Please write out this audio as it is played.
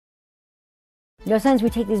You know, sometimes we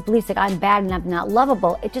take these beliefs like I'm bad and I'm not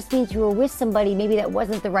lovable. It just means you were with somebody maybe that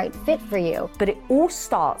wasn't the right fit for you. But it all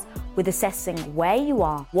starts with assessing where you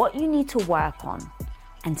are, what you need to work on,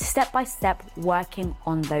 and step by step working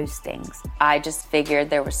on those things. I just figured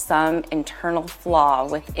there was some internal flaw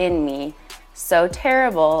within me so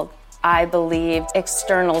terrible, I believed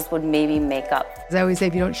externals would maybe make up. As I always say,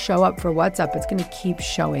 if you don't show up for what's up, it's going to keep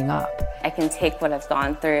showing up. I can take what I've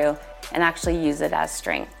gone through and actually use it as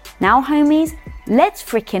strength. Now, homies, let's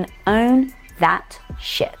freaking own that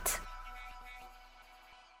shit.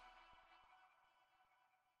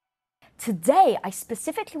 Today, I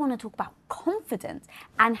specifically want to talk about confidence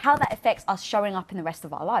and how that affects us showing up in the rest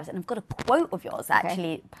of our lives. And I've got a quote of yours,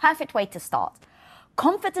 actually, perfect way to start.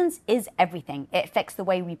 Confidence is everything. It affects the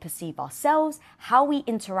way we perceive ourselves, how we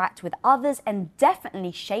interact with others, and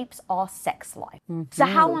definitely shapes our sex life. So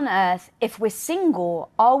how on earth, if we're single,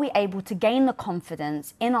 are we able to gain the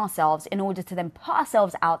confidence in ourselves in order to then put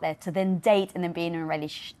ourselves out there to then date and then be in a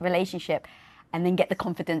relationship and then get the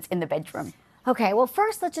confidence in the bedroom? Okay, well,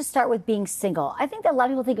 first, let's just start with being single. I think that a lot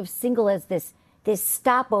of people think of single as this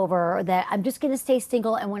stopover, that I'm just going to stay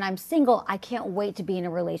single, and when I'm single, I can't wait to be in a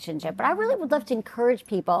relationship. But I really would love to encourage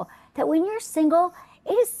people that when you're single,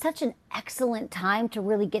 it is such an excellent time to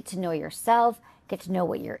really get to know yourself, get to know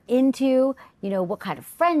what you're into, you know, what kind of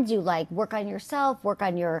friends you like, work on yourself, work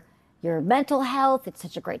on your mental health. It's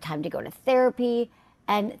such a great time to go to therapy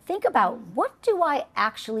and think about, what do I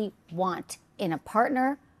actually want in a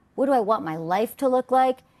partner? What do I want my life to look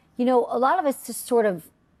like? You know, a lot of us just sort of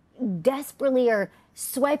desperately are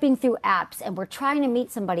swiping through apps and we're trying to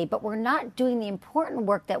meet somebody, but we're not doing the important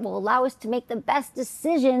work that will allow us to make the best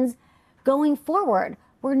decisions going forward.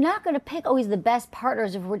 We're not going to pick always the best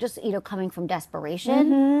partners if we're just, you know, coming from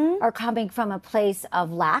desperation or coming from a place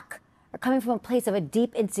of lack or coming from a place of a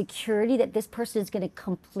deep insecurity that this person is going to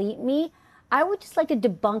complete me. I would just like to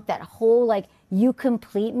debunk that whole like you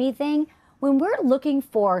complete me thing. When we're looking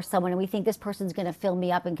for someone and we think this person's going to fill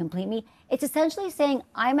me up and complete me, it's essentially saying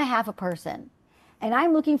I'm a half a person and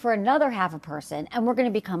I'm looking for another half a person and we're going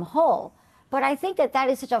to become whole. But I think that that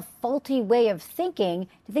is such a faulty way of thinking,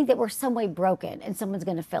 to think that we're some way broken and someone's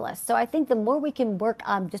going to fill us. So I think the more we can work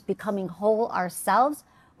on just becoming whole ourselves,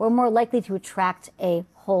 we're more likely to attract a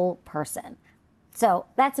whole person. So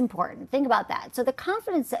that's important. Think about that. So the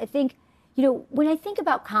confidence, I think, you know, when I think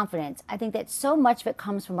about confidence, I think that so much of it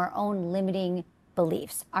comes from our own limiting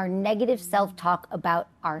beliefs, our negative self-talk about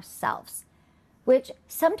ourselves, which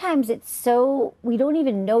sometimes it's so, we don't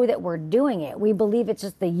even know that we're doing it. We believe it's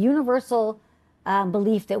just the universal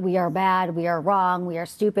belief that we are bad, we are wrong, we are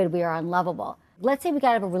stupid, we are unlovable. Let's say we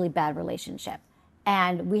got out of a really bad relationship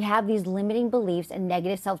and we have these limiting beliefs and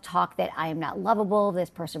negative self-talk that I am not lovable, this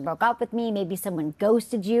person broke up with me, maybe someone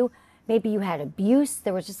ghosted you. Maybe you had abuse.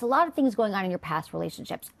 There was just a lot of things going on in your past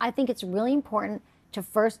relationships. I think it's really important to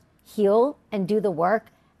first heal and do the work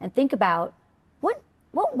and think about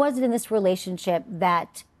what was it in this relationship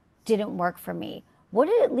that didn't work for me? What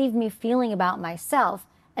did it leave me feeling about myself?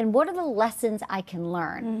 And what are the lessons I can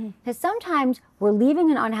learn? Because sometimes we're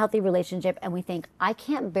leaving an unhealthy relationship and we think, I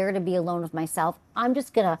can't bear to be alone with myself. I'm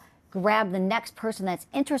just going to grab the next person that's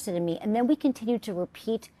interested in me. And then we continue to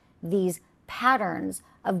repeat these patterns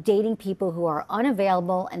of dating people who are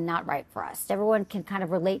unavailable and not right for us. Everyone can kind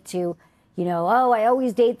of relate to, you know, oh, I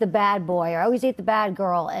always date the bad boy or I always date the bad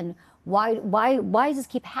girl. And why does this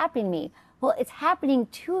keep happening to me? Well, it's happening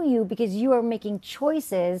to you because you are making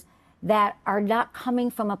choices that are not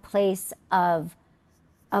coming from a place of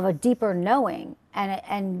a deeper knowing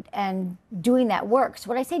and doing that work. So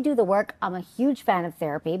when I say do the work, I'm a huge fan of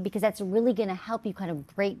therapy because that's really going to help you kind of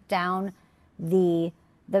break down the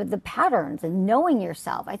patterns and knowing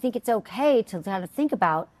yourself. I think it's okay to kind of think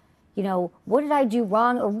about, you know, what did I do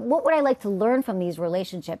wrong or what would I like to learn from these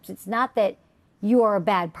relationships? It's not that you are a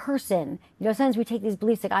bad person. You know, sometimes we take these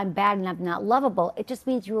beliefs like I'm bad and I'm not lovable. It just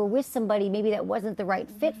means you were with somebody maybe that wasn't the right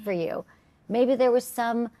fit for you. Maybe there was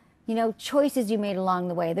some, you know, choices you made along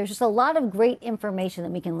the way. There's just a lot of great information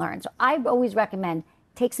that we can learn. So I always recommend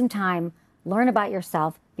take some time, learn about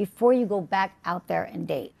yourself before you go back out there and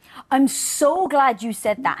date. I'm so glad you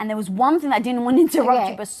said that. And there was one thing I didn't want to interrupt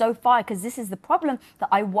you, but so far, because this is the problem that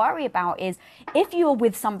I worry about is if you're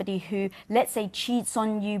with somebody who, let's say, cheats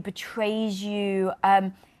on you, betrays you,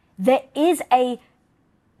 there is a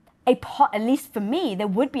a part, at least for me, there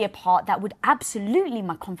would be a part that would absolutely,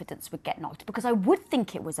 my confidence would get knocked because I would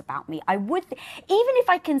think it was about me. I would, even if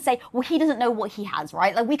I can say, well, he doesn't know what he has,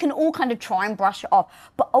 right? Like we can all kind of try and brush it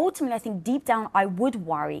off. But ultimately, I think deep down, I would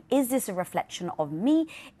worry, is this a reflection of me?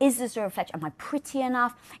 Is this a reflection, am I pretty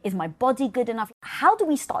enough? Is my body good enough? How do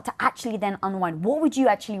we start to actually then unwind? What would you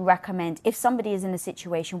actually recommend if somebody is in a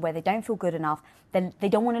situation where they don't feel good enough, then they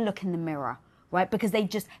don't want to look in the mirror? Right? Because they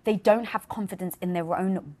don't have confidence in their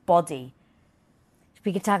own body.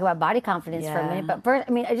 We could talk about body confidence for a minute, but first,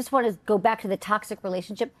 I mean, I just want to go back to the toxic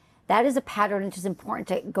relationship. That is a pattern, which is important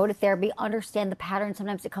to go to therapy, understand the pattern.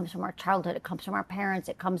 Sometimes it comes from our childhood, it comes from our parents,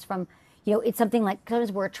 it comes from, it's something like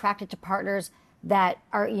sometimes we're attracted to partners that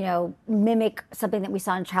are, mimic something that we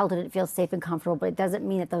saw in childhood and it feels safe and comfortable, but it doesn't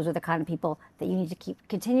mean that those are the kind of people that you need to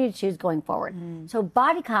continue to choose going forward. So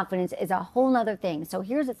body confidence is a whole nother thing. So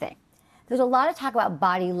here's the thing. There's a lot of talk about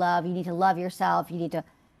body love. You need to love yourself.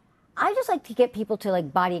 I just like to get people to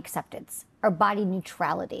like body acceptance or body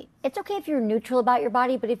neutrality. It's okay if you're neutral about your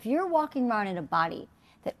body, but if you're walking around in a body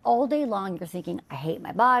that all day long you're thinking, I hate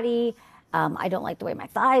my body, I don't like the way my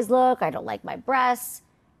thighs look, I don't like my breasts,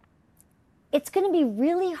 it's going to be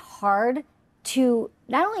really hard to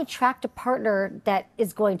not only attract a partner that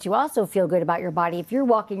is going to also feel good about your body if you're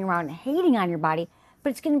walking around hating on your body, but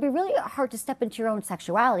it's going to be really hard to step into your own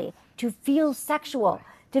sexuality, to feel sexual,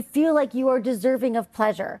 to feel like you are deserving of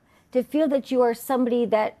pleasure, to feel that you are somebody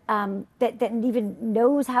that that even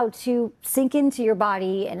knows how to sink into your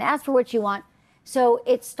body and ask for what you want. So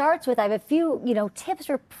it starts with, I have a few, tips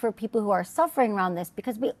for people who are suffering around this,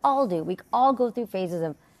 because we all do. We all go through phases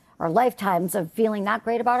of our lifetimes of feeling not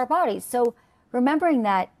great about our bodies. So remembering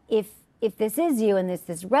that if this is you and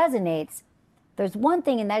this resonates, there's one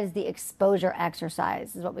thing, and that is the exposure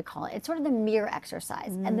exercise, is what we call it. It's sort of the mirror exercise.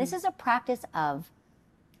 And this is a practice of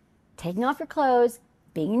taking off your clothes,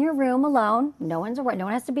 being in your room alone, no one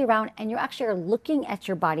has to be around, and you actually are looking at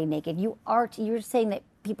your body naked. You're saying that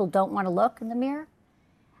people don't want to look in the mirror?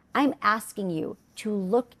 I'm asking you to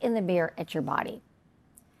look in the mirror at your body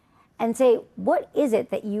and say, what is it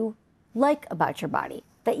that you like about your body?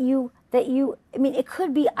 It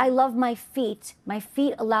could be, I love my feet. My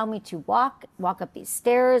feet allow me to walk up these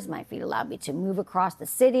stairs. My feet allow me to move across the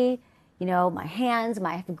city. My hands,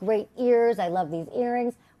 I have great ears. I love these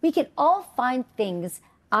earrings. We can all find things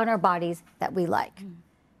on our bodies that we like.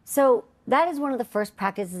 So that is one of the first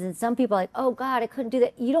practices. And some people are like, oh God, I couldn't do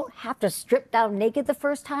that. You don't have to strip down naked the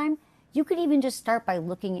first time. You could even just start by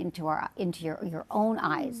looking into your own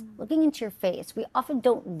eyes, looking into your face. We often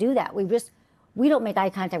don't do that. We don't make eye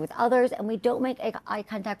contact with others, and we don't make eye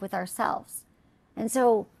contact with ourselves. And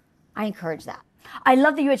so I encourage that. I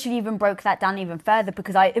love that you actually even broke that down even further,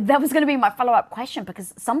 because that was going to be my follow-up question,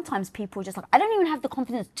 because sometimes people are just like, I don't even have the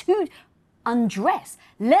confidence to undress,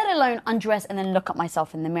 let alone undress and then look at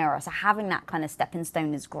myself in the mirror. So having that kind of stepping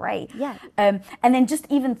stone is great. Yeah. And then just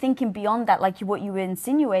even thinking beyond that, like what you were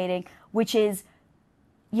insinuating, which is,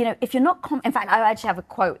 if you're not, in fact, I actually have a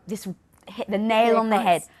quote. This hit the nail on the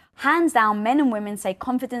head. Hands down, men and women say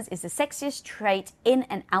confidence is the sexiest trait in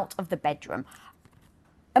and out of the bedroom.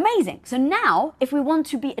 Amazing. So now, if we want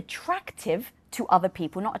to be attractive to other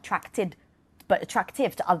people, not attracted, but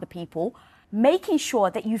attractive to other people, making sure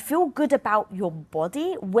that you feel good about your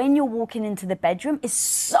body when you're walking into the bedroom is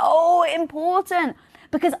so important.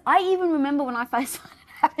 Because I even remember when I first started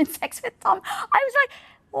having sex with Tom, I was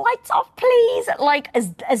like, lights off, please. Like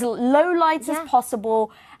as low lights as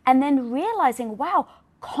possible. And then realizing, wow,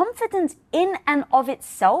 confidence in and of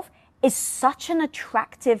itself is such an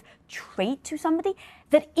attractive trait to somebody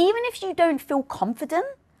that even if you don't feel confident,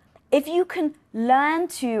 if you can learn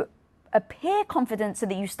to appear confident so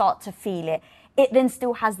that you start to feel it, it then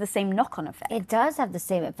still has the same knock-on effect. It does have the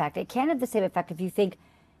same effect. It can have the same effect if you think,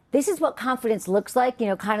 this is what confidence looks like,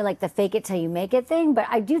 kind of like the fake it till you make it thing. But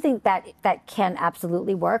I do think that can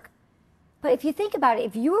absolutely work. But if you think about it,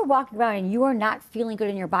 if you are walking around and you are not feeling good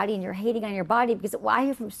in your body and you're hating on your body, because I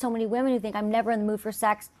hear from so many women who think I'm never in the mood for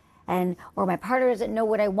sex, or my partner doesn't know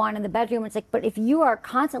what I want in the bedroom. It's like, but if you are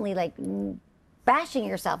constantly like bashing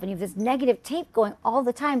yourself and you have this negative tape going all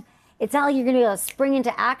the time, it's not like you're going to be able to spring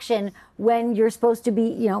into action when you're supposed to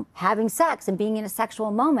be, having sex and being in a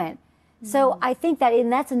sexual moment. So I think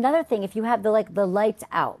that's another thing. If you have the lights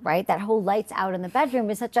out, right? That whole lights out in the bedroom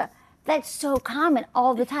is that's so common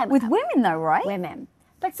all the time. With women though, right? Women.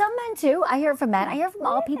 But some men too. I hear it from men. I hear from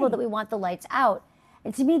all people that we want the lights out.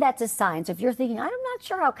 And to me, that's a sign. So if you're thinking, I'm not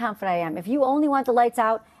sure how confident I am, if you only want the lights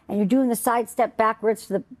out and you're doing the side step backwards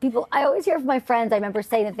to the people, I always hear from my friends, I remember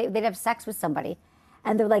saying that they'd have sex with somebody.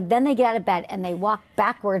 And they're like, then they get out of bed and they walk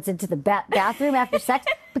backwards into the bathroom after sex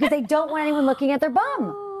because they don't want anyone looking at their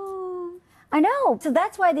bum. I know. So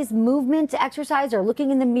that's why this movement exercise or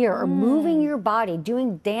looking in the mirror or moving your body,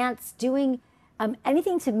 doing dance, doing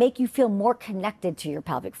anything to make you feel more connected to your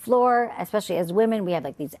pelvic floor, especially as women, we have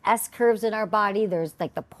like these S curves in our body. There's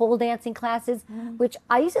like the pole dancing classes, which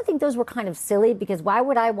I used to think those were kind of silly because why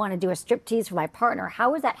would I want to do a striptease for my partner?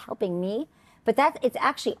 How is that helping me? But it's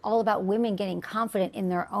actually all about women getting confident in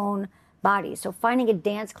their own bodies. So finding a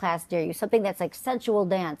dance class near you, something that's like sensual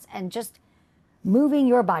dance and just moving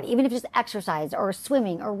your body, even if it's just exercise or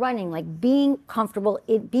swimming or running, like being comfortable,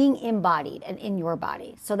 being embodied and in your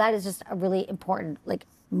body. So that is just a really important, like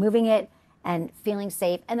moving it and feeling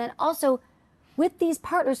safe. And then also with these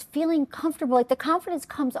partners, feeling comfortable, like the confidence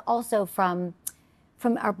comes also from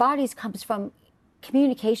our bodies, comes from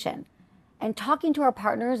communication and talking to our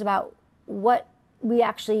partners about what we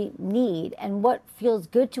actually need and what feels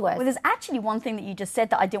good to us. Well, there's actually one thing that you just said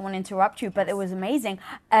that I didn't want to interrupt you, but it was amazing.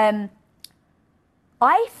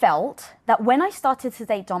 I felt that when I started to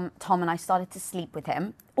date Tom and I started to sleep with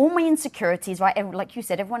him, all my insecurities, right? Like you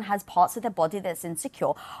said, everyone has parts of their body that's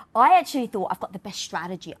insecure. I actually thought I've got the best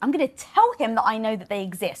strategy. I'm going to tell him that I know that they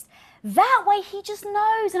exist. That way he just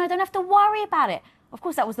knows and I don't have to worry about it. Of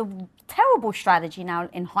course, that was the terrible strategy now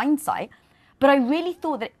in hindsight. But I really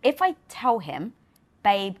thought that if I tell him,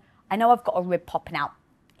 babe, I know I've got a rib popping out.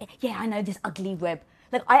 Yeah, I know this ugly rib.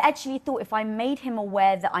 Like I actually thought if I made him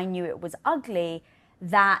aware that I knew it was ugly,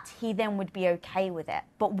 that he then would be okay with it.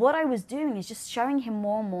 But what I was doing is just showing him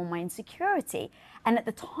more and more my insecurity. And at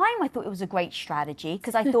the time, I thought it was a great strategy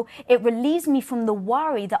because I thought it relieves me from the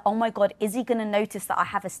worry that, oh my God, is he going to notice that I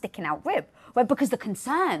have a sticking out rib? Right? Because the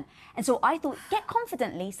concern. And so I thought, get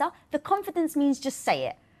confident, Lisa. The confidence means just say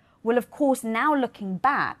it. Well, of course, now looking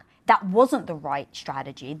back, that wasn't the right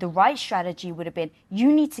strategy. The right strategy would have been,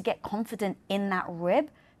 you need to get confident in that rib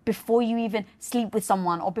before you even sleep with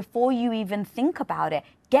someone or before you even think about it.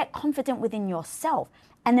 Get confident within yourself.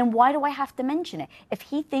 And then why do I have to mention it? If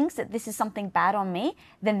he thinks that this is something bad on me,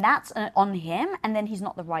 then that's on him and then he's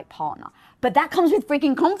not the right partner. But that comes with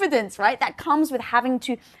freaking confidence, right? That comes with having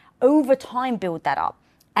to, over time, build that up.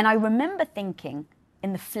 And I remember thinking,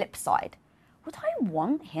 in the flip side, would I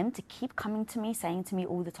want him to keep coming to me, saying to me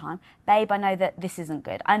all the time, babe, I know that this isn't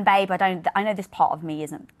good. And babe, I know this part of me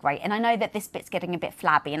isn't great. And I know that this bit's getting a bit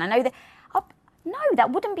flabby. And I know that, no,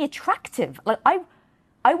 that wouldn't be attractive. Like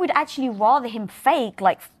I would actually rather him fake,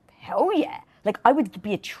 like, hell yeah. Like I would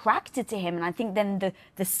be attracted to him. And I think then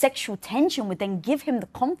the sexual tension would then give him the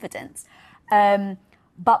confidence.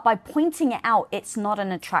 But by pointing it out, it's not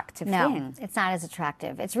an attractive thing. No, it's not as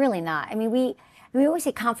attractive. It's really not. I mean, we always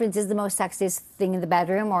say confidence is the most sexiest thing in the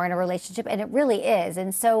bedroom or in a relationship, and it really is.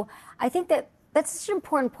 And so I think that's such an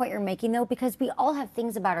important point you're making, though, because we all have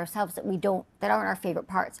things about ourselves that aren't our favorite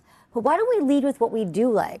parts. But why don't we lead with what we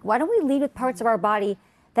do like? Why don't we lead with parts of our body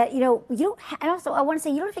that, and also I want to say,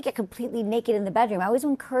 you don't have to get completely naked in the bedroom. I always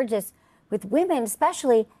encourage this with women,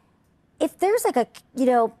 especially if there's like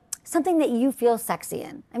something that you feel sexy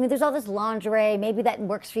in. I mean, there's all this lingerie, maybe that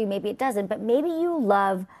works for you, maybe it doesn't, but maybe you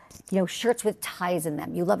love, shirts with ties in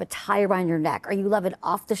them. You love a tie around your neck, or you love an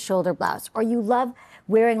off-the-shoulder blouse, or you love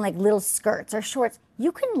wearing like little skirts or shorts.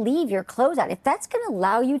 You can leave your clothes out. If that's going to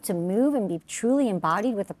allow you to move and be truly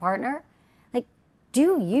embodied with a partner, like,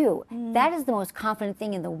 do you. That is the most confident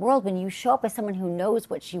thing in the world when you show up as someone who knows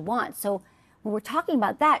what she wants. So when we're talking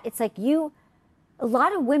about that, it's like a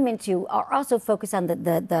lot of women too are also focused on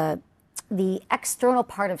the external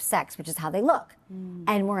part of sex, which is how they look.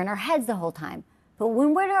 And we're in our heads the whole time. But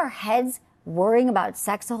when we're in our heads worrying about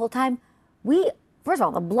sex the whole time, first of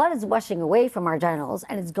all, the blood is washing away from our genitals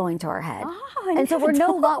and it's going to our head. Oh, and so we're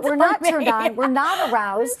not turned on, we're not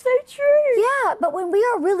aroused. That's so true. Yeah, but when we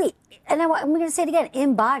are really, and I'm going to say it again,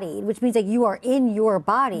 embodied, which means like you are in your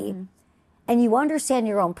body, and you understand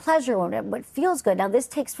your own pleasure, what feels good. Now, this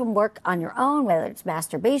takes from work on your own, whether it's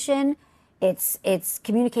masturbation, it's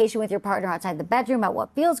communication with your partner outside the bedroom about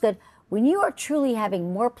what feels good. When you are truly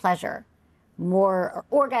having more pleasure, more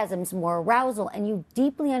orgasms, more arousal, and you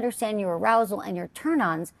deeply understand your arousal and your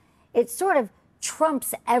turn-ons, it sort of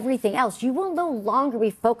trumps everything else. You will no longer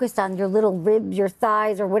be focused on your little ribs, your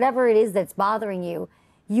thighs, or whatever it is that's bothering you.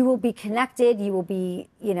 You will be connected. You will be,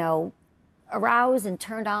 aroused and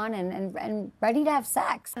turned on and ready to have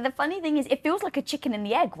sex. The funny thing is, it feels like a chicken and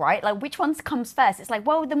the egg, right? Like, which one comes first? It's like,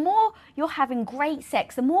 well, the more you're having great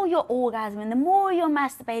sex, the more you're orgasming, the more you're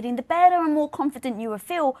masturbating, the better and more confident you will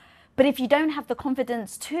feel. But if you don't have the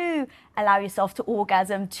confidence to allow yourself to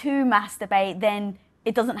orgasm, to masturbate, then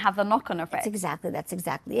it doesn't have the knock-on effect. That's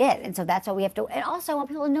exactly it. And so that's why we have to, and also I want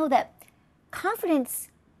people to know that confidence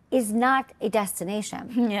is not a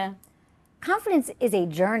destination. Yeah. Confidence is a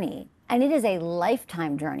journey. And it is a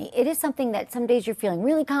lifetime journey. It is something that some days you're feeling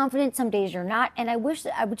really confident, some days you're not. And I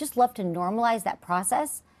would just love to normalize that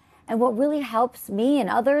process. And what really helps me and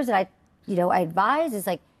others that I advise is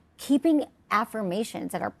like keeping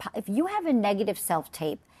affirmations that are, if you have a negative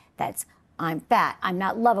self-tape that's, I'm fat, I'm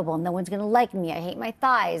not lovable, no one's gonna like me, I hate my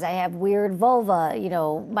thighs, I have weird vulva,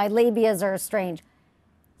 my labias are strange.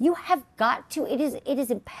 You have got to, it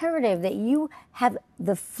is imperative that you have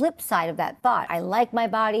the flip side of that thought. I like my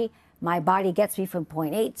body gets me from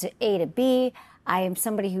point A to B. I am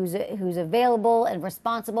somebody who's available and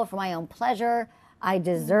responsible for my own pleasure. I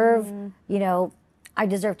deserve, I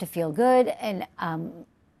deserve to feel good. And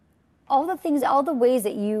all the ways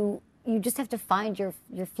that you just have to find your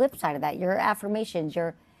flip side of that, your affirmations,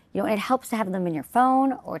 it helps to have them in your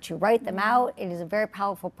phone or to write them out. It is a very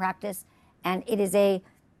powerful practice, and it is a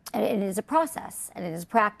process and it is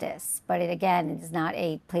practice, but it is not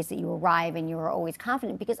a place that you arrive and you are always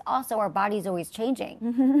confident, because also our body is always changing.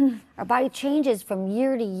 Mm-hmm. Our body changes from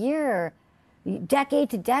year to year, decade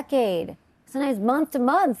to decade, sometimes month to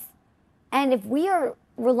month. And if we are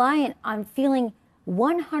reliant on feeling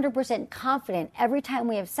 100% confident every time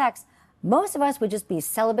we have sex, most of us would just be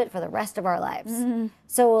celibate for the rest of our lives. Mm-hmm.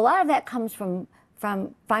 So a lot of that comes from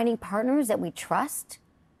finding partners that we trust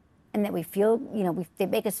and that we feel, they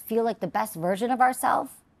make us feel like the best version of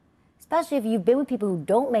ourselves. Especially if you've been with people who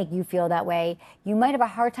don't make you feel that way, you might have a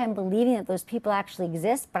hard time believing that those people actually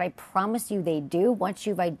exist, but I promise you they do. Once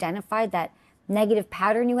you've identified that negative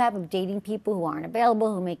pattern you have of dating people who aren't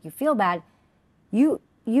available, who make you feel bad,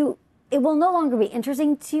 it will no longer be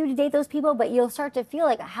interesting to you to date those people, but you'll start to feel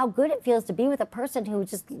like how good it feels to be with a person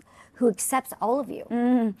who accepts all of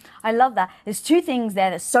you. I love that. There's two things there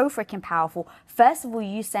that's so freaking powerful. First of all,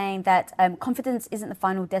 you saying that confidence isn't the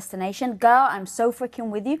final destination. Girl, I'm so freaking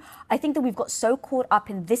with you. I think that we've got so caught up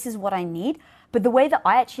in this is what I need. But the way that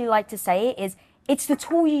I actually like to say it is, it's the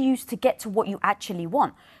tool you use to get to what you actually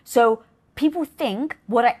want. So people think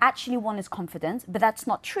what I actually want is confidence, but that's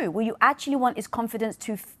not true. What you actually want is confidence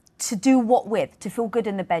to do what with? To feel good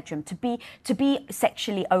in the bedroom, to be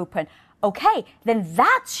sexually open. Okay, then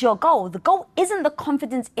that's your goal. The goal isn't the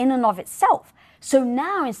confidence in and of itself. So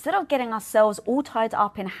now, instead of getting ourselves all tied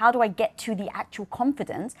up in how do I get to the actual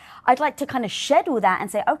confidence, I'd like to kind of shed all that and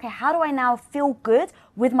say, okay, how do I now feel good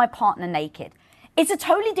with my partner naked? It's a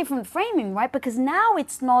totally different framing, right? Because now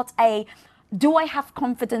it's not a, do I have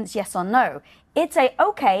confidence, yes or no? It's a,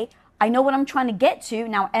 okay, I know what I'm trying to get to.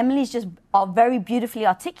 Now, Emily's just very beautifully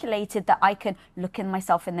articulated that I can look in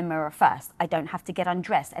myself in the mirror first. I don't have to get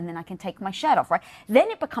undressed, and then I can take my shirt off, right? Then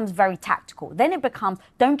it becomes very tactical. Then it becomes,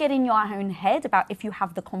 don't get in your own head about if you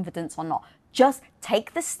have the confidence or not. Just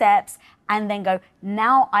take the steps and then go,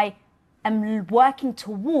 now I am working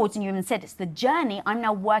towards, and you even said it's the journey, I'm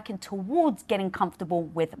now working towards getting comfortable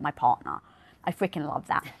with my partner. I freaking love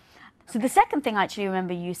that. So the second thing I actually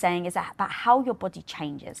remember you saying is about how your body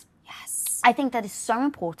changes. Yes. I think that is so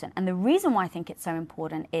important. And the reason why I think it's so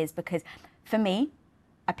important is because for me,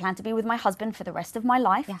 I plan to be with my husband for the rest of my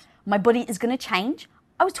life. Yeah. My body is going to change.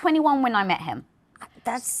 I was 21 when I met him.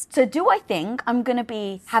 So do I think I'm going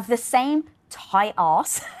to have the same tight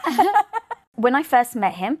ass when I first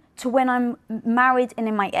met him to when I'm married and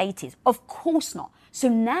in my 80s? Of course not. So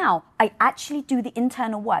now I actually do the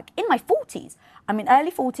internal work in my 40s. I'm in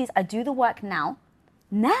early 40s. I do the work now,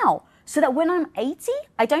 so that when I'm 80,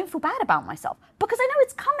 I don't feel bad about myself because I know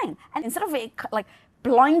it's coming. And instead of it like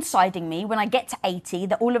blindsiding me when I get to 80,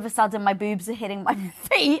 that all of a sudden my boobs are hitting my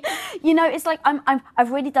feet, it's like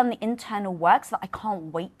I've already done the internal work, so that I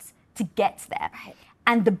can't wait to get there. Right.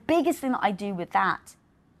 And the biggest thing that I do with that,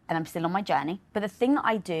 and I'm still on my journey, but the thing that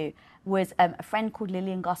I do was a friend called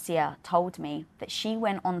Lillian Garcia told me that she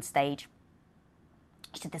went on stage.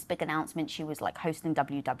 She did this big announcement. She was like hosting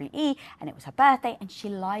WWE and it was her birthday, and she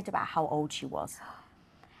lied about how old she was.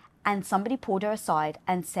 And somebody pulled her aside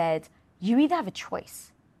and said, you either have a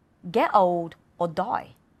choice, get old or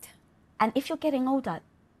die. And if you're getting older,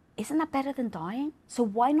 isn't that better than dying? So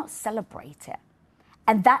why not celebrate it?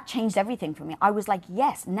 And that changed everything for me. I was like,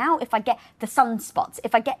 yes, now if I get the sunspots,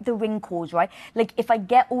 if I get the wrinkles, right? Like if I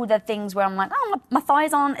get all the things where I'm like, oh, my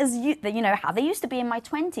thighs aren't as, how they used to be in my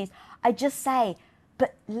 20s. I just say,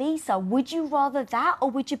 but Lisa, would you rather that, or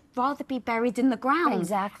would you rather be buried in the ground?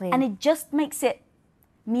 Exactly. And it just makes it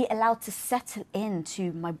me allowed to settle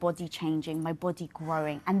into my body changing, my body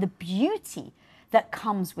growing, and the beauty that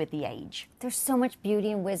comes with the age. There's so much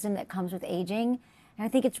beauty and wisdom that comes with aging. And I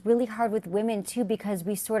think it's really hard with women too, because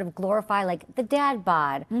we sort of glorify like the dad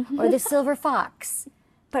bod or the silver fox.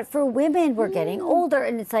 But for women, we're getting older,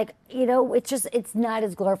 and it's like, it's not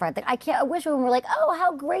as glorified. Like, I wish women were like, oh,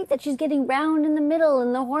 how great that she's getting round in the middle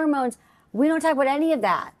and the hormones. We don't talk about any of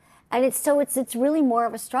that. And it's really more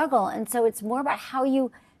of a struggle. And so it's more about how you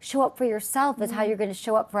show up for yourself is how you're going to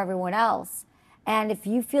show up for everyone else. And if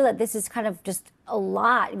you feel that this is kind of just a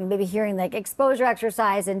lot, I mean, maybe hearing like exposure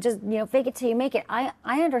exercise and just, fake it till you make it, I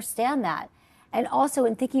understand that. And also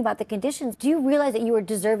in thinking about the conditions, do you realize that you are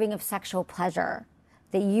deserving of sexual pleasure?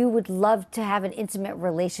 That you would love to have an intimate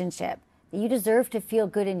relationship, that you deserve to feel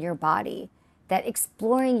good in your body, that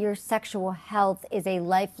exploring your sexual health is a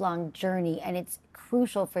lifelong journey and it's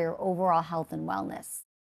crucial for your overall health and wellness.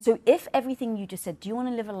 So if everything you just said, do you want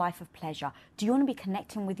to live a life of pleasure? Do you want to be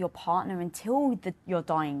connecting with your partner until your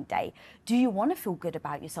dying day? Do you want to feel good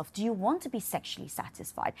about yourself? Do you want to be sexually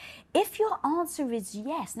satisfied? If your answer is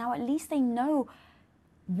yes, now at least they know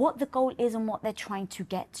what the goal is and what they're trying to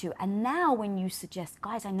get to. And now when you suggest,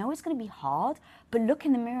 guys, I know it's going to be hard, but look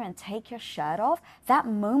in the mirror and take your shirt off, that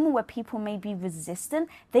moment where people may be resistant,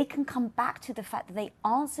 they can come back to the fact that they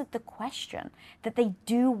answered the question, that they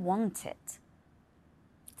do want it.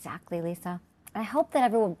 Exactly, Lisa. I hope that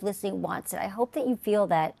everyone listening wants it. I hope that you feel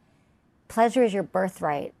that pleasure is your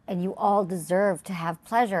birthright and you all deserve to have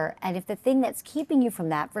pleasure. And if the thing that's keeping you from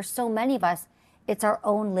that, for so many of us, it's our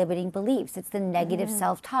own limiting beliefs. It's the negative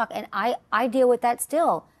self-talk. And I deal with that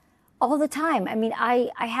still all the time. I mean, I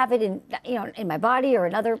have it in my body or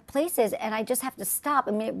in other places, and I just have to stop.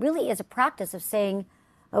 I mean, it really is a practice of saying,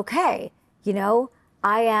 okay,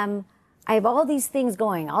 I have all these things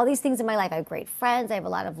going, all these things in my life. I have great friends, I have a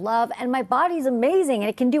lot of love, and my body's amazing and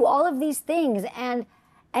it can do all of these things. And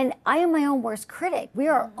I am my own worst critic. We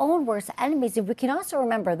are our own worst enemies. If we can also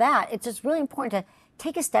remember that, it's just really important to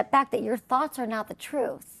take a step back, that your thoughts are not the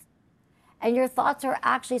truth. And your thoughts are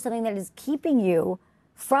actually something that is keeping you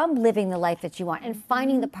from living the life that you want and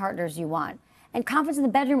finding the partners you want. And confidence in the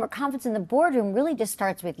bedroom or confidence in the boardroom really just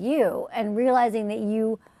starts with you and realizing that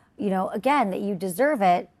that you deserve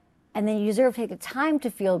it, and then you deserve to take the time to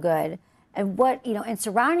feel good, and and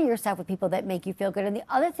surrounding yourself with people that make you feel good. And the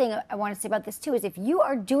other thing I want to say about this too is if you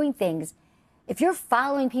are doing things, if you're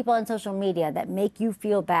following people on social media that make you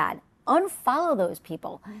feel bad, unfollow those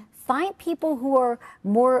people. Find people who are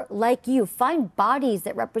more like you. Find bodies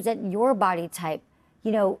that represent your body type.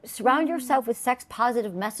 Surround yourself with sex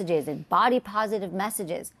positive messages and body positive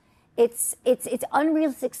messages. It's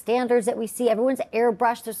unrealistic standards that we see. Everyone's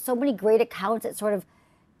airbrushed. There's so many great accounts that sort of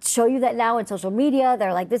show you that now in social media.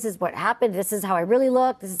 They're like, this is what happened. This is how I really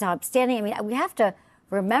look. This is how I'm standing. I mean, we have to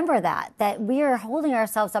remember that we are holding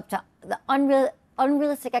ourselves up to the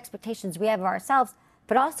unrealistic expectations we have of ourselves,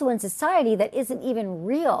 but also in society that isn't even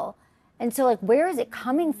real. And so where is it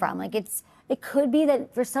coming from? It could be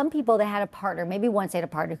that for some people they had a partner, maybe once they had a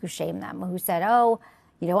partner who shamed them, who said, oh,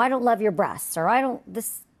 I don't love your breasts, or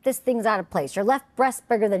this thing's out of place. Your left breast's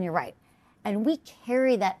bigger than your right. And we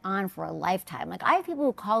carry that on for a lifetime. I have people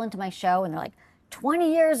who call into my show and they're like,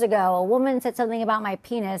 20 years ago, a woman said something about my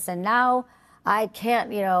penis and now I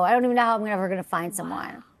can't, I don't even know how I'm ever going to find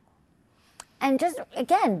someone. Wow. And just,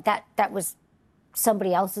 again, that was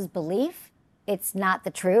somebody else's belief. It's not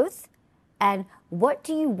the truth. And what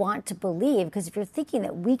do you want to believe? Because if you're thinking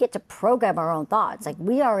that we get to program our own thoughts,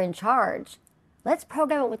 we are in charge, let's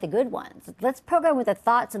program it with the good ones. Let's program with the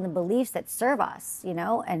thoughts and the beliefs that serve us,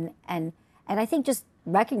 and I think just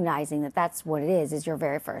recognizing that that's what it is your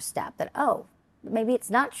very first step. That, oh, maybe it's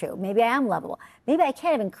not true. Maybe I am lovable. Maybe I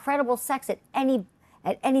can have incredible sex at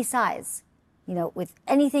any size. With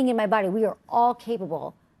anything in my body, we are all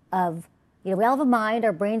capable of, we all have a mind.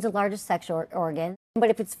 Our brain's the largest sexual organ. But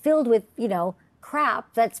if it's filled with,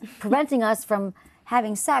 crap that's preventing us from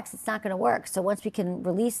having sex, it's not going to work. So once we can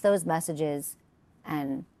release those messages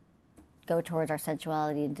and go towards our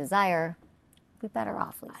sensuality and desire, we're better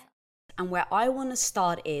off, Lisa. And where I want to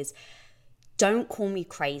start is, don't call me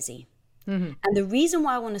crazy. Mm-hmm. And the reason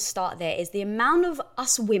why I want to start there is the amount of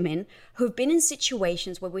us women who've been in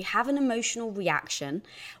situations where we have an emotional reaction,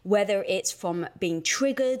 whether it's from being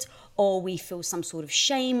triggered or we feel some sort of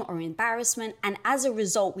shame or embarrassment. And as a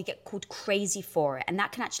result, we get called crazy for it. And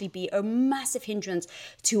that can actually be a massive hindrance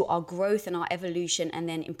to our growth and our evolution and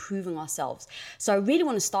then improving ourselves. So I really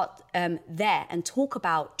want to start there and talk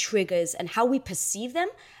about triggers and how we perceive them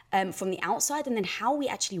from the outside and then how we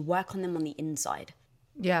actually work on them on the inside.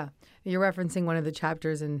 Yeah. You're referencing one of the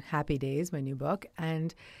chapters in Happy Days, my new book.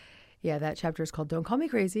 And yeah, that chapter is called Don't Call Me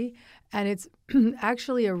Crazy. And it's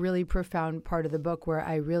actually a really profound part of the book where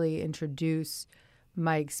I really introduce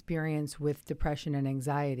my experience with depression and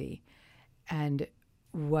anxiety and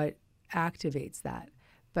what activates that.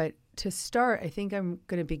 But to start, I think I'm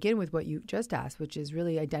going to begin with what you just asked, which is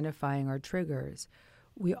really identifying our triggers.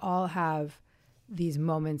 We all have these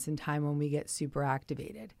moments in time when we get super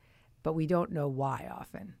activated, but we don't know why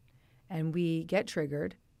often. And we get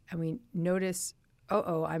triggered and we notice,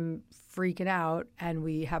 I'm freaking out, and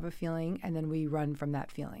we have a feeling, and then we run from that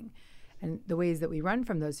feeling. And the ways that we run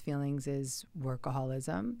from those feelings is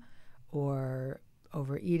workaholism or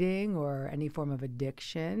overeating or any form of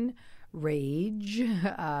addiction, rage,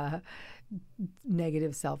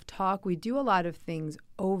 negative self-talk. We do a lot of things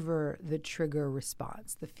over the trigger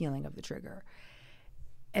response, the feeling of the trigger.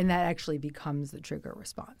 And that actually becomes the trigger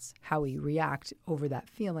response, how we react over that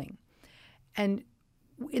feeling. And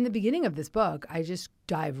in the beginning of this book, I just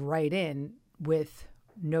dive right in with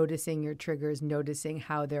noticing your triggers, noticing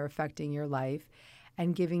how they're affecting your life,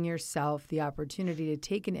 and giving yourself the opportunity to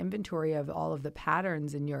take an inventory of all of the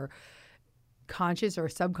patterns in your conscious or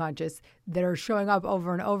subconscious that are showing up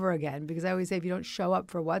over and over again. Because I always say, if you don't show up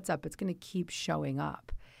for what's up, it's going to keep showing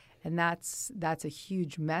up. And that's a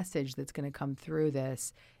huge message that's going to come through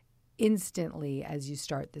this instantly as you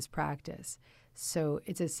start this practice. So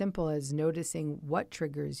it's as simple as noticing what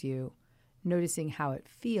triggers you, noticing how it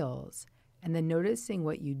feels, and then noticing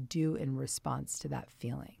what you do in response to that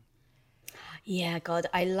feeling. Yeah, God,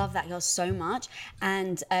 I love that girl so much.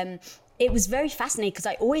 And it was very fascinating because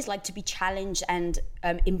I always like to be challenged and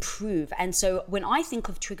improve. And so when I think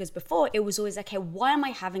of triggers before, it was always, okay, why am I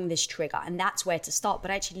having this trigger? And that's where to start.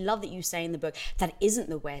 But I actually love that you say in the book that isn't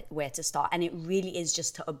the where to start. And it really is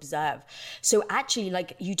just to observe. So actually,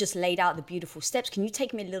 like you just laid out the beautiful steps. Can you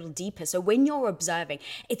take me a little deeper? So when you're observing,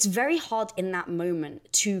 it's very hard in that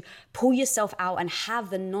moment to pull yourself out and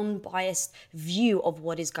have the non-biased view of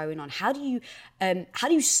what is going on. How do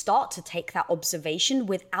you start to take that observation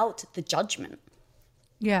without the judgment?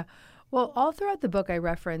 Yeah. Well, all throughout the book, I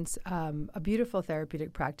reference a beautiful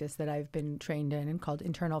therapeutic practice that I've been trained in and called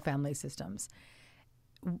internal family systems,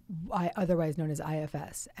 otherwise known as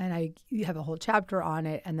IFS. And you have a whole chapter on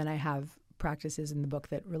it, and then I have practices in the book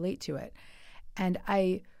that relate to it. And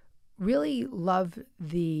I really love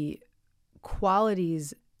the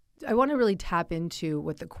qualities. I want to really tap into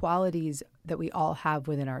what the qualities that we all have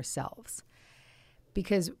within ourselves.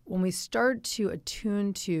 Because when we start to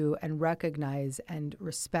attune to and recognize and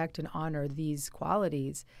respect and honor these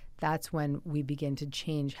qualities, that's when we begin to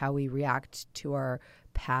change how we react to our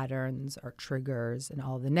patterns, our triggers, and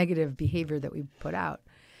all the negative behavior that we put out.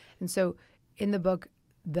 And so in the book,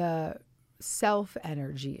 the self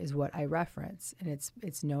energy is what I reference. And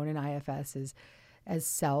it's known in IFS as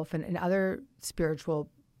self. And in other spiritual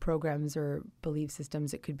programs or belief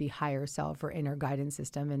systems, it could be higher self or inner guidance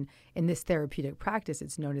system. And in this therapeutic practice,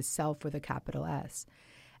 it's known as self with a capital S.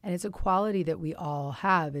 And it's a quality that we all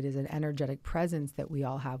have. It is an energetic presence that we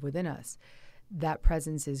all have within us. That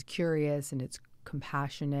presence is curious, and it's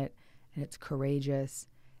compassionate, and it's courageous,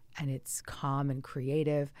 and it's calm and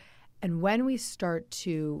creative. And when we start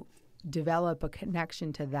to develop a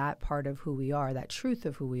connection to that part of who we are, that truth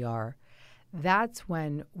of who we are, that's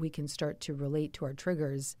when we can start to relate to our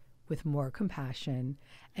triggers with more compassion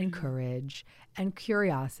and courage and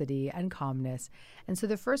curiosity and calmness. And so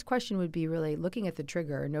the first question would be really looking at the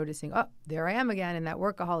trigger and noticing, there I am again in that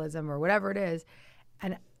workaholism or whatever it is,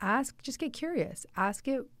 and just get curious. Ask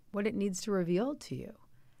it what it needs to reveal to you.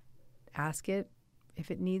 Ask it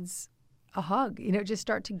if it needs a hug. Just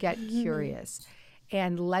start to get curious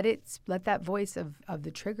and let that voice of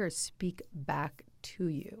the trigger speak back to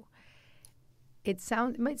you. It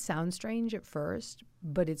might sound strange at first,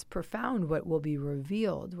 but it's profound what will be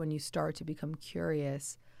revealed when you start to become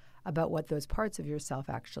curious about what those parts of yourself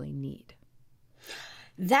actually need.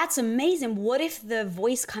 That's amazing. What if the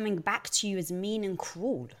voice coming back to you is mean and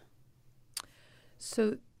cruel?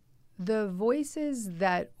 So the voices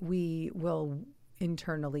that we will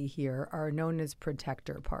internally hear are known as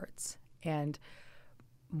protector parts. And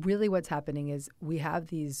really what's happening is we have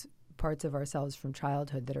these parts of ourselves from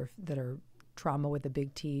childhood that are trauma with a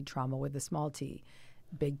big T, trauma with a small t.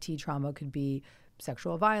 Big T trauma could be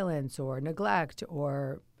sexual violence or neglect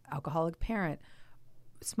or alcoholic parent.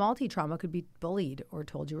 Small t trauma could be bullied or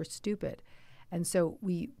told you were stupid. And so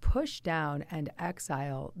we push down and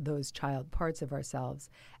exile those child parts of ourselves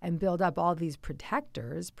and build up all these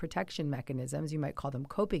protection mechanisms, you might call them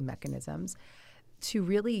coping mechanisms, to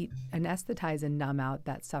really anesthetize and numb out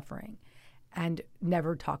that suffering and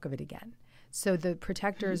never talk of it again. So the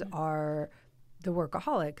protectors are the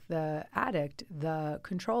workaholic, the addict, the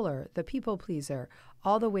controller, the people pleaser,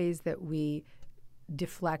 all the ways that we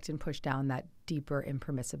deflect and push down that deeper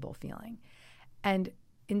impermissible feeling. And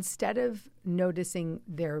instead of noticing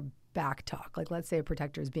their back talk. Like, let's say a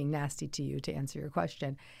protector is being nasty to you, to answer your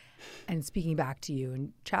question, and speaking back to you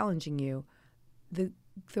and challenging you.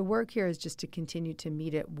 The work here is just to continue to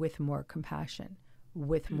meet it with more compassion,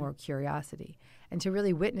 with more curiosity, and to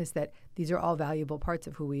really witness that these are all valuable parts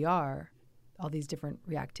of who we are. All these different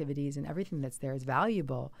reactivities and everything that's there is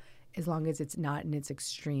valuable, as long as it's not in its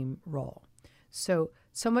extreme role. So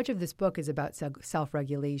much of this book is about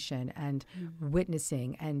self-regulation and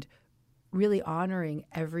witnessing and really honoring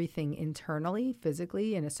everything internally,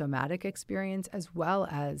 physically, in a somatic experience, as well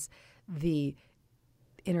as the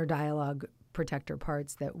inner dialogue protector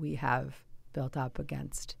parts that we have built up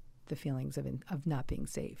against the feelings of not being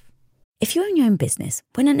safe. If you own your own business,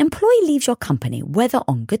 when an employee leaves your company, whether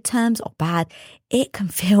on good terms or bad, it can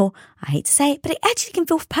feel, I hate to say it, but it actually can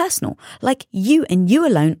feel personal, like you and you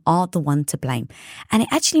alone are the one to blame. And it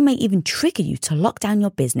actually may even trigger you to lock down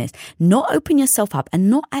your business, not open yourself up, and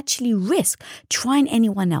not actually risk trying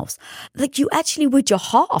anyone else. Like you actually would your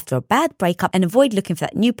heart after a bad breakup and avoid looking for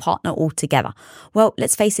that new partner altogether. Well,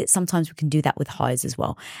 let's face it, sometimes we can do that with hires as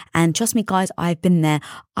well. And trust me, guys, I've been there.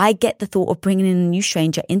 I get the thought of bringing in a new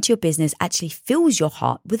stranger into your business actually fills your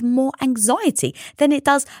heart with more anxiety than it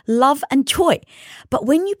does love and joy. But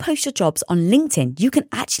when you post your jobs on LinkedIn, you can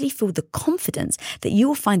actually feel the confidence that you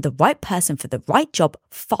will find the right person for the right job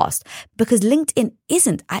fast, because LinkedIn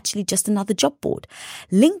isn't actually just another job board.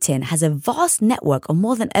 LinkedIn has a vast network of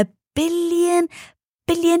more than a billion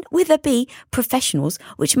with a B professionals,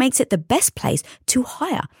 which makes it the best place to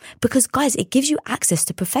hire. Because guys, it gives you access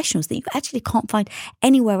to professionals that you actually can't find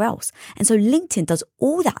anywhere else. And so LinkedIn does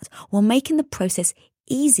all that while making the process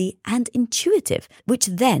easy and intuitive, which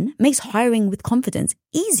then makes hiring with confidence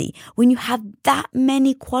easy when you have that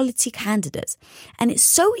many quality candidates. And it's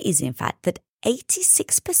so easy, in fact, that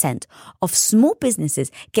 86% of small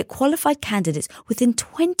businesses get qualified candidates within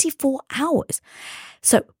 24 hours.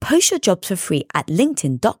 So post your jobs for free at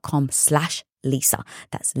linkedin.com/Lisa.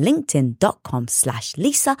 That's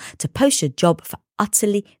linkedin.com/Lisa to post your job for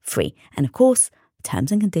utterly free. And of course,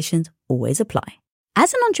 terms and conditions always apply.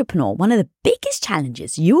 As an entrepreneur, one of the biggest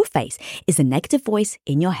challenges you will face is the negative voice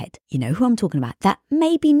in your head. You know who I'm talking about, that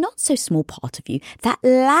maybe not so small part of you that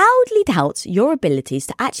loudly doubts your abilities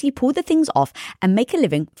to actually pull the things off and make a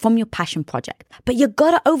living from your passion project. But you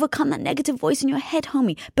gotta overcome that negative voice in your head,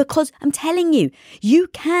 homie, because I'm telling you, you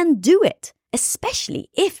can do it. Especially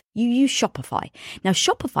if you use Shopify. Now,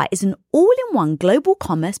 Shopify is an all-in-one global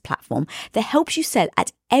commerce platform that helps you sell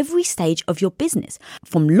at every stage of your business.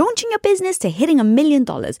 From launching your business to hitting $1 million,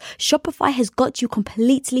 Shopify has got you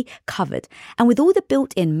completely covered. And with all the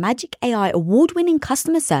built-in Magic AI award-winning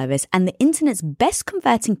customer service and the internet's best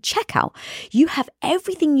converting checkout, you have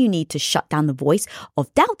everything you need to shut down the voice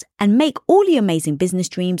of doubt and make all your amazing business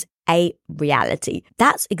dreams a reality.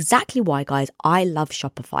 That's exactly why, guys, I love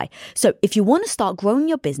Shopify. So if you want to start growing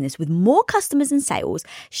your business with more customers and sales,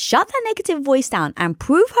 shut that negative voice down and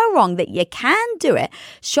prove her wrong that you can do it,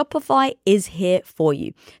 Shopify is here for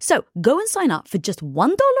you. So go and sign up for just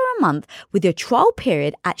 $1 a month with your trial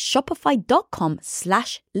period at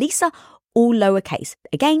shopify.com/Lisa, all lowercase.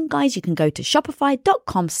 Again, guys, you can go to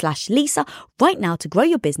shopify.com/Lisa right now to grow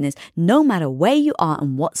your business no matter where you are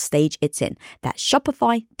and what stage it's in. That's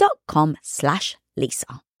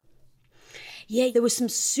shopify.com/Lisa. Yeah, there were some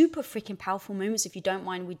super freaking powerful moments. If you don't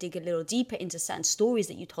mind, we dig a little deeper into certain stories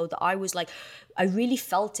that you told that I was like, I really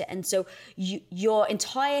felt it. And so your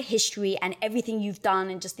entire history and everything you've done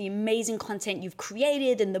and just the amazing content you've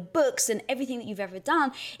created and the books and everything that you've ever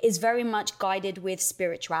done is very much guided with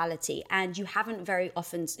spirituality. And you haven't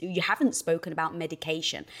spoken about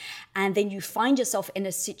medication. And then you find yourself in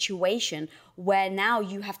a situation where now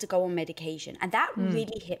you have to go on medication. And that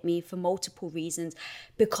really hit me for multiple reasons,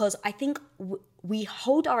 because I think we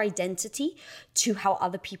hold our identity to how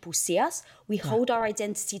other people see us. We hold our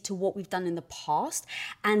identity to what we've done in the past.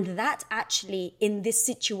 And that actually, in this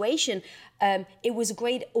situation, it was a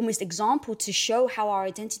great almost example to show how our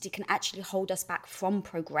identity can actually hold us back from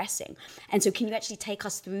progressing. And so can you actually take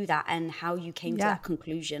us through that and how you came to that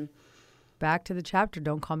conclusion? Back to the chapter,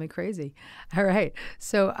 Don't Call Me Crazy. All right.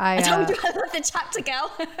 So I told you I love the chapter,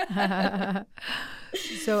 girl.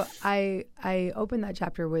 So I opened that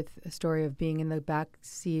chapter with a story of being in the back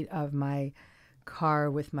seat of my car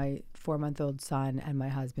with my 4-month-old son and my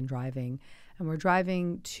husband driving. And we're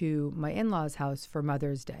driving to my in-laws' house for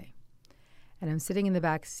Mother's Day. And I'm sitting in the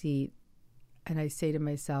back seat and I say to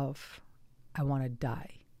myself, I want to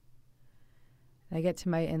die. And I get to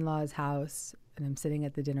my in-laws' house and I'm sitting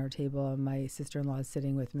at the dinner table and my sister-in-law is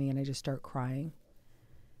sitting with me and I just start crying.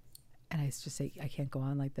 And I just say, I can't go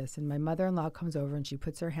on like this. And my mother-in-law comes over and she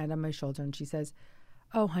puts her hand on my shoulder and she says,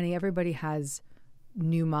 oh, honey, everybody has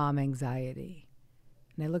new mom anxiety.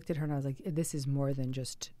 And I looked at her and I was like, this is more than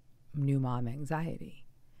just new mom anxiety.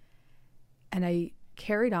 And I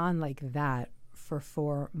carried on like that for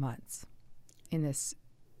 4 months in this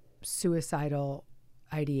suicidal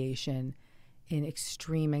ideation, in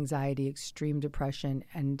extreme anxiety, extreme depression,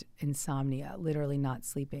 and insomnia, literally not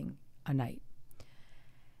sleeping a night.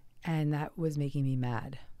 And that was making me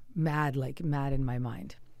mad in my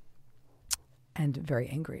mind, and very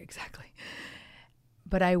angry, exactly.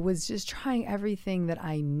 But I was just trying everything that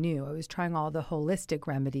I knew. I was trying all the holistic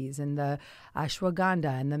remedies and the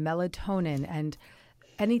ashwagandha and the melatonin and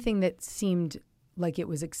anything that seemed like it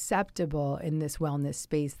was acceptable in this wellness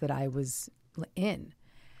space that I was in.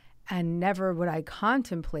 And never would I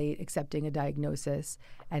contemplate accepting a diagnosis,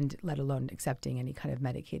 and let alone accepting any kind of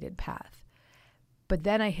medicated path. But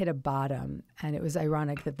then I hit a bottom, and it was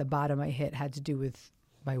ironic that the bottom I hit had to do with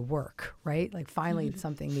my work, right? Like finally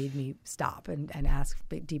something made me stop and ask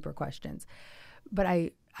deeper questions. But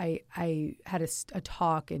I had a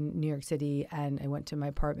talk in New York City, and I went to my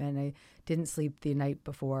apartment. I didn't sleep the night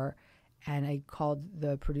before, and I called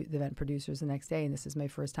the event producers the next day. And this is my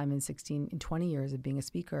first time in 20 years of being a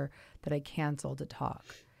speaker that I canceled a talk.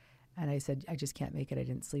 And I said, I just can't make it. I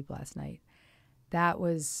didn't sleep last night. That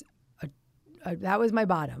was that was my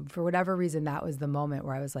bottom. For whatever reason, that was the moment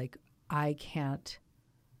where I was like, I can't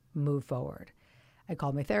move forward. I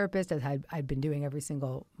called my therapist, as I'd been doing every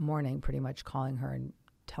single morning, pretty much calling her and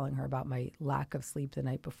telling her about my lack of sleep the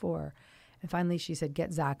night before. And finally she said,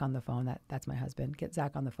 get Zach on the phone. That's my husband. Get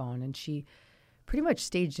Zach on the phone. And she pretty much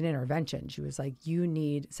staged an intervention. She was like, you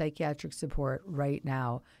need psychiatric support right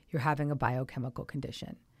now. You're having a biochemical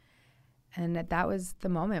condition. And that was the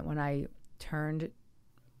moment when I turned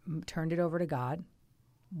it over to God,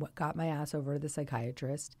 got my ass over to the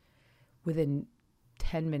psychiatrist. Within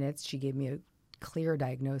 10 minutes, she gave me a clear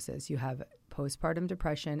diagnosis. You have postpartum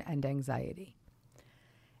depression and anxiety.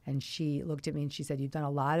 And she looked at me and she said, you've done a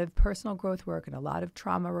lot of personal growth work and a lot of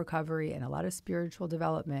trauma recovery and a lot of spiritual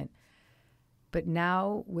development. But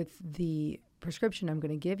now with the prescription I'm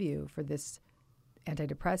going to give you for this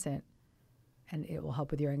antidepressant, and it will help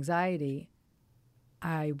with your anxiety,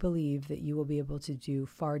 I believe that you will be able to do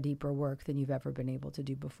far deeper work than you've ever been able to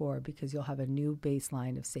do before, because you'll have a new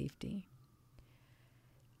baseline of safety.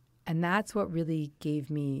 And that's what really gave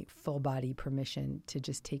me full body permission to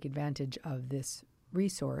just take advantage of this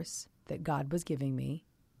resource that God was giving me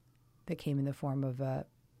that came in the form of a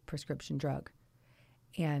prescription drug.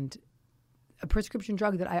 And a prescription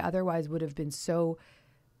drug that I otherwise would have been so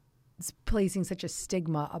placing such a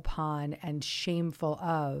stigma upon and shameful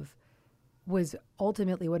of, was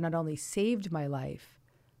ultimately what not only saved my life,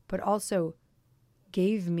 but also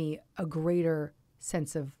gave me a greater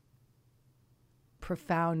sense of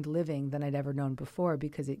profound living than I'd ever known before,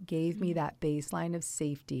 because it gave me that baseline of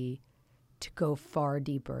safety to go far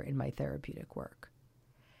deeper in my therapeutic work.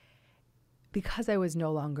 Because I was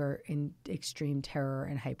no longer in extreme terror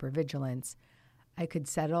and hypervigilance, I could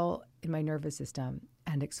settle in my nervous system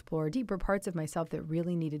and explore deeper parts of myself that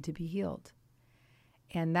really needed to be healed.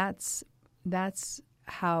 And that's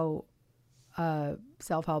how a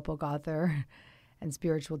self-help book author and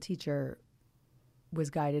spiritual teacher was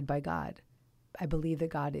guided by God. I believe that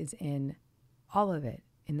God is in all of it,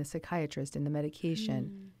 in the psychiatrist, in the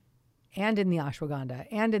medication, and in the ashwagandha,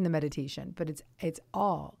 and in the meditation. But it's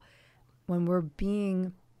all. When we're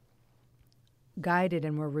being guided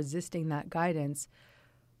and we're resisting that guidance,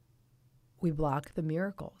 we block the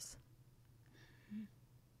miracles.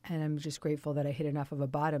 And I'm just grateful that I hit enough of a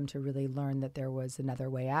bottom to really learn that there was another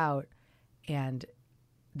way out. And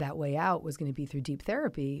that way out was going to be through deep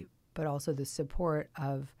therapy, but also the support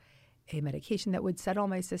of a medication that would settle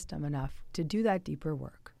my system enough to do that deeper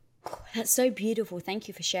work. That's so beautiful. Thank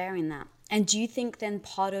you for sharing that. And do you think then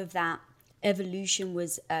part of that evolution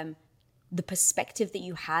was the perspective that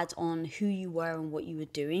you had on who you were and what you were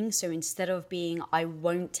doing? So instead of being, I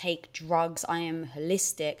won't take drugs, I am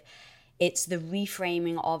holistic, it's the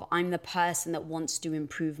reframing of, I'm the person that wants to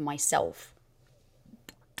improve myself.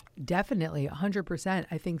 Definitely, 100%.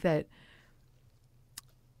 I think that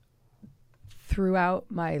throughout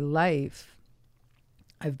my life,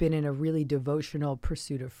 I've been in a really devotional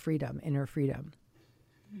pursuit of freedom, inner freedom.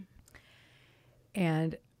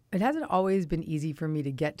 And it hasn't always been easy for me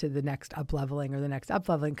to get to the next up-leveling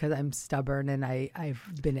because I'm stubborn and I've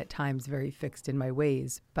been at times very fixed in my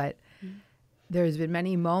ways. But there's been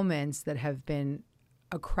many moments that have been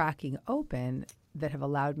a cracking open that have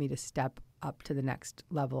allowed me to step up to the next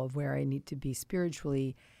level of where I need to be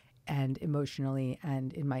spiritually and emotionally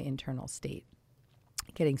and in my internal state.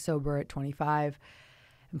 Getting sober at 25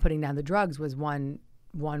 and putting down the drugs was one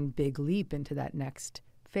one big leap into that next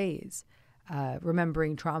phase.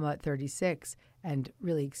 Remembering trauma at 36 and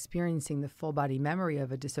really experiencing the full body memory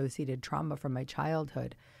of a dissociated trauma from my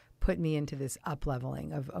childhood put me into this up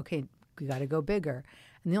leveling of, okay, we got to go bigger.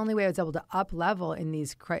 And the only way I was able to up level in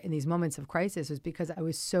these moments of crisis was because I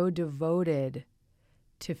was so devoted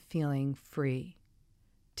to feeling free,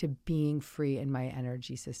 to being free in my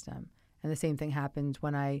energy system. And the same thing happened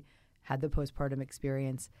when I had the postpartum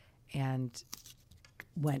experience and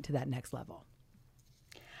went to that next level.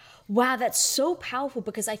 Wow, that's so powerful,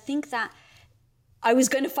 because I think that I was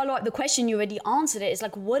going to follow up the question, you already answered it. It's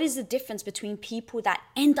like, what is the difference between people that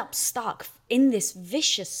end up stuck in this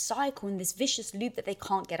vicious cycle, in this vicious loop that they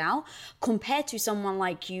can't get out, compared to someone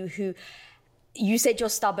like you who, you said you're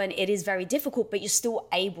stubborn, it is very difficult, but you're still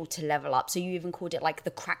able to level up. So you even called it like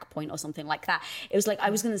the crack point or something like that. It was like,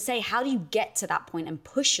 I was going to say, how do you get to that point and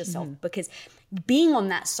push yourself? Because being on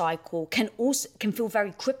that cycle can feel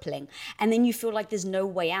very crippling. And then you feel like there's no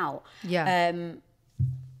way out. Yeah.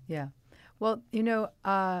 Yeah. Well, you know,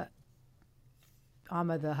 Amma,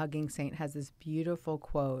 the hugging saint, has this beautiful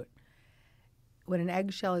quote. When an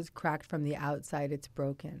eggshell is cracked from the outside, it's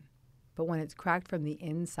broken. But when it's cracked from the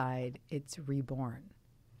inside, it's reborn.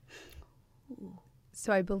 Ooh.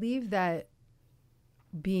 So I believe that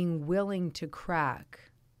being willing to crack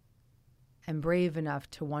and brave enough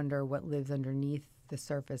to wonder what lives underneath the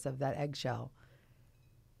surface of that eggshell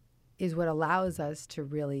is what allows us to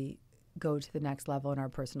really go to the next level in our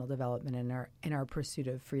personal development and in our pursuit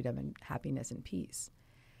of freedom and happiness and peace.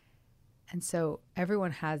 And so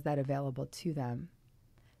everyone has that available to them.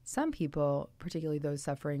 Some people, particularly those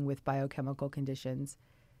suffering with biochemical conditions,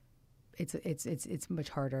 it's much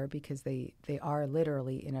harder because they are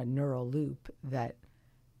literally in a neural loop that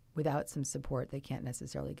without some support they can't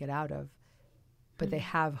necessarily get out of. But they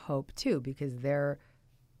have hope too, because their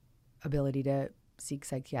ability to seek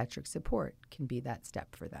psychiatric support can be that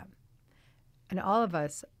step for them. And all of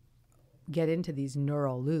us get into these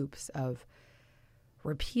neural loops of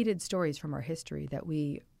repeated stories from our history that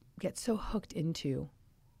we get so hooked into,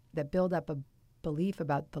 that build up a belief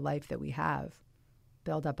about the life that we have,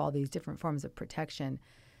 build up all these different forms of protection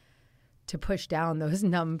to push down those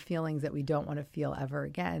numb feelings that we don't want to feel ever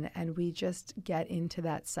again. And we just get into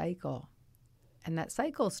that cycle. And that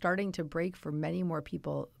cycle is starting to break for many more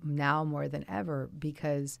people now more than ever,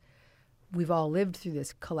 because we've all lived through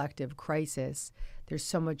this collective crisis. There's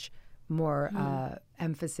so much more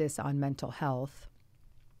emphasis on mental health.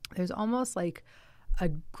 There's almost like a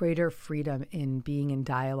greater freedom in being in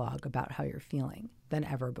dialogue about how you're feeling than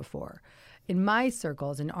ever before. In my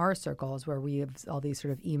circles, in our circles, where we have all these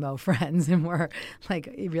sort of emo friends and we're like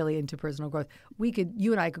really into personal growth,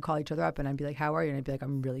 you and I could call each other up and I'd be like, how are you? And I'd be like,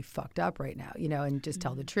 I'm really fucked up right now, and just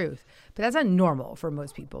tell the truth. But that's not normal for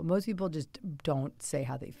most people. Most people just don't say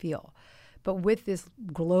how they feel. But with this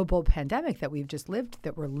global pandemic that we've just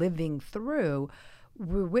that we're living through,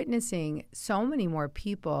 we're witnessing so many more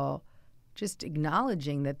people just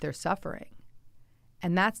acknowledging that they're suffering.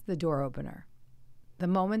 And that's the door opener. The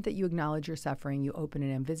moment that you acknowledge your suffering, you open an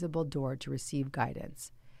invisible door to receive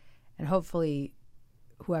guidance. And hopefully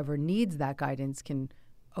whoever needs that guidance can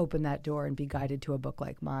open that door and be guided to a book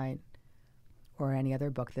like mine or any other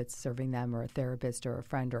book that's serving them, or a therapist or a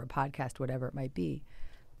friend or a podcast, whatever it might be.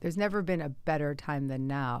 There's never been a better time than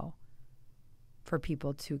now for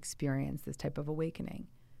people to experience this type of awakening,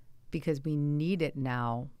 because we need it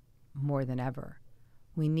now more than ever.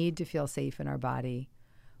 We need to feel safe in our body.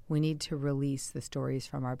 We need to release the stories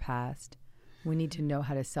from our past. We need to know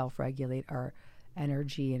how to self-regulate our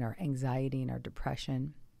energy and our anxiety and our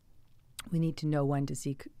depression. We need to know when to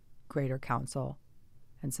seek greater counsel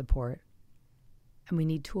and support. And we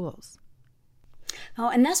need tools. Oh,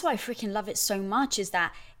 and that's why I freaking love it so much, is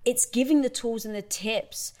that it's giving the tools and the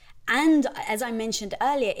tips. And as I mentioned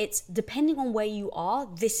earlier, it's depending on where you are,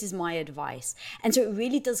 this is my advice. And so it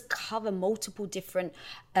really does cover multiple different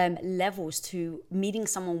levels to meeting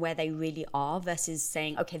someone where they really are versus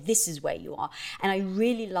saying, okay, this is where you are. And I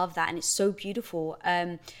really love that. And it's so beautiful.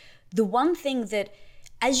 The one thing that,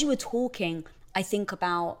 as you were talking, I think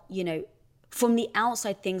about, from the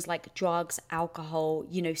outside, things like drugs, alcohol,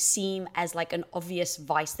 seem as like an obvious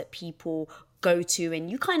vice that people go to,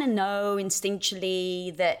 and you kind of know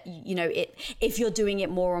instinctually that if you're doing it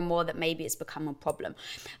more and more, that maybe it's become a problem.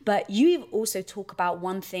 But you also talk about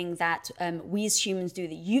one thing that we as humans do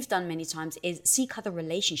that you've done many times, is seek other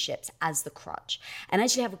relationships as the crutch. And I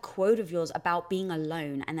actually have a quote of yours about being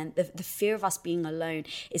alone, and then the fear of us being alone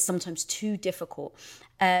is sometimes too difficult.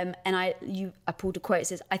 And I pulled a quote. It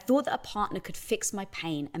says, "I thought that a partner could fix my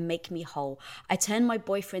pain and make me whole. I turned my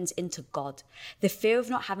boyfriends into God. The fear of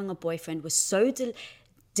not having a boyfriend was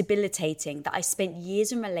debilitating that I spent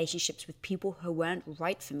years in relationships with people who weren't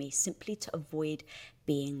right for me simply to avoid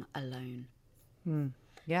being alone.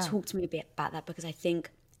 Yeah. Talk to me a bit about that, because I think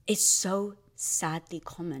it's so sadly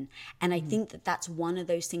common. And I think that that's one of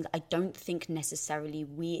those things I don't think necessarily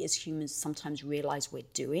we as humans sometimes realize we're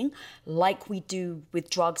doing, like we do with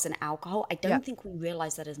drugs and alcohol. I don't think we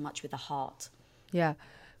realize that as much with the heart. Yeah.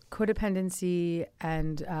 Codependency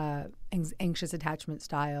and anxious attachment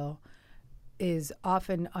style is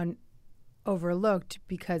often overlooked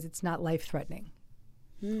because it's not life-threatening.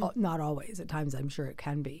 Not always. At times, I'm sure it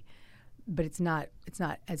can be, but it's not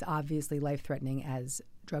as obviously life-threatening as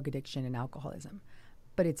drug addiction and alcoholism.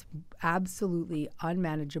 But it's absolutely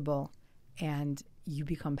unmanageable, and you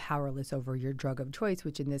become powerless over your drug of choice,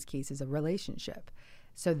 which in this case is a relationship.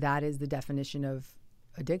 So that is the definition of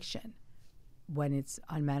addiction, when it's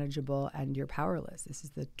unmanageable and you're powerless. This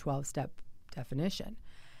is the 12-step definition.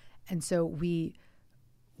 And so we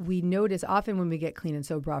notice often when we get clean and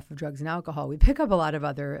sober off of drugs and alcohol, we pick up a lot of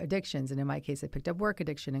other addictions. And in my case, I picked up work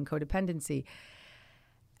addiction and codependency.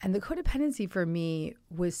 And the codependency for me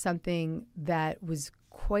was something that was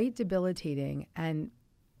quite debilitating. And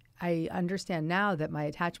I understand now that my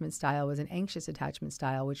attachment style was an anxious attachment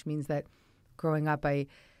style, which means that growing up, I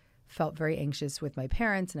felt very anxious with my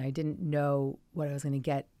parents, and I didn't know what I was going to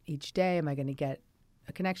get each day. Am I going to get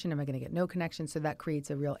a connection? Am I going to get no connection? So that creates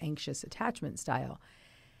a real anxious attachment style.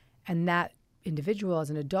 And that individual as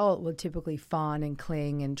an adult will typically fawn and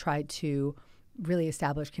cling and try to really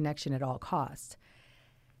establish connection at all costs.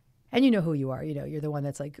 And you know who you are. You know, you're the one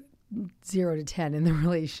that's like 0 to 10 in the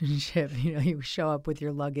relationship. You know, you show up with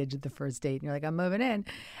your luggage at the first date and you're like, I'm moving in.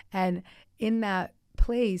 And in that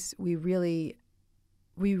place, we really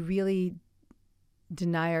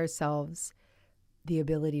deny ourselves the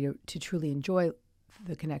ability to truly enjoy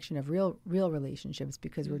the connection of real relationships,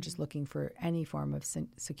 because we're just looking for any form of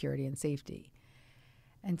security and safety.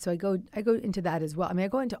 And so I go into that as well. I mean, I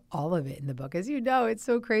go into all of it in the book. As you know, it's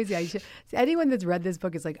so crazy. Anyone that's read this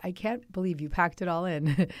book is like, I can't believe you packed it all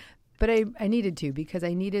in. But I needed to, because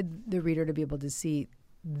I needed the reader to be able to see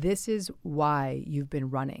this is why you've been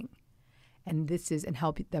running. And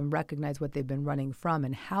help them recognize what they've been running from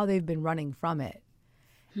and how they've been running from it.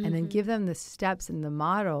 Mm-hmm. And then give them the steps and the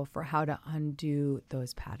model for how to undo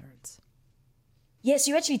those patterns. Yes,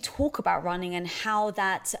 you actually talk about running and how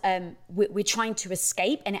that we're trying to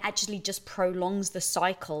escape, and it actually just prolongs the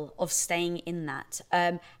cycle of staying in that.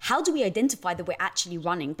 How do we identify that we're actually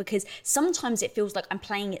running? Because sometimes it feels like I'm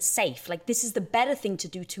playing it safe. Like this is the better thing to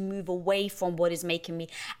do, to move away from what is making me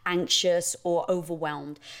anxious or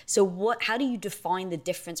overwhelmed. So how do you define the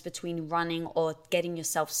difference between running or getting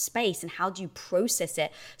yourself space, and how do you process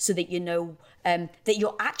it so that you know that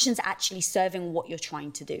your actions are actually serving what you're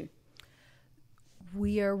trying to do?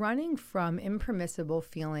 We are running from impermissible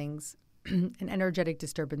feelings and energetic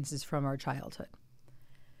disturbances from our childhood.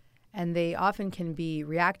 And they often can be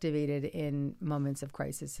reactivated in moments of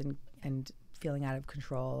crisis and feeling out of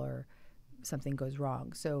control, or something goes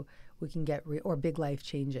wrong. So we can get, or big life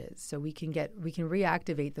changes. So we can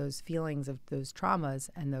reactivate those feelings of those traumas,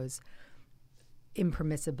 and those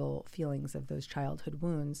impermissible feelings of those childhood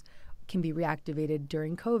wounds can be reactivated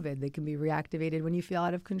during COVID. They can be reactivated when you feel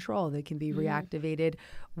out of control. They can be reactivated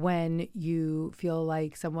when you feel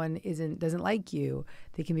like someone doesn't like you.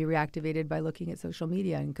 They can be reactivated by looking at social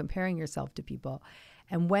media and comparing yourself to people.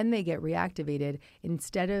 And when they get reactivated,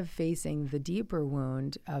 instead of facing the deeper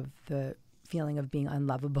wound of the feeling of being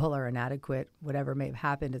unlovable or inadequate, whatever may have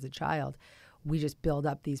happened as a child, we just build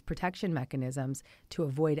up these protection mechanisms to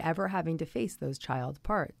avoid ever having to face those child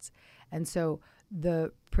parts. And so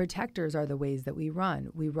the protectors are the ways that we run.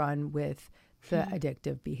 We run with the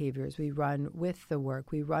addictive behaviors. We run with the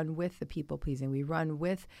work. We run with the people pleasing. We run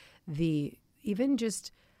with even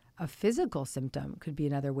just a physical symptom could be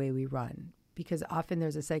another way we run, because often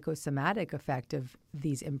there's a psychosomatic effect of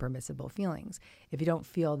these impermissible feelings. If you don't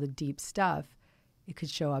feel the deep stuff, it could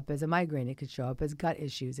show up as a migraine. It could show up as gut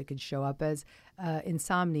issues. It could show up as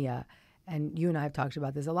insomnia. And you and I have talked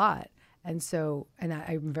about this a lot. And so,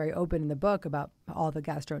 I'm very open in the book about all the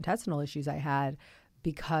gastrointestinal issues I had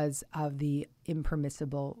because of the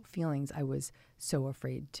impermissible feelings I was so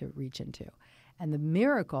afraid to reach into. And the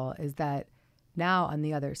miracle is that now on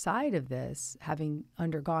the other side of this, having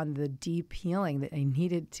undergone the deep healing that I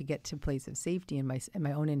needed to get to a place of safety in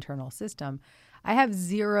my own internal system, I have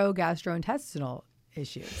 0 gastrointestinal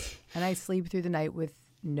issues. And I sleep through the night with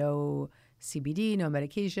no CBD, no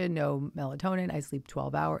medication, no melatonin. I sleep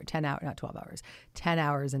 10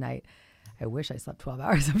 hours a night. I wish I slept 12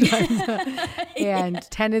 hours sometimes. And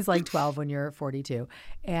 10 is like 12 when you're 42.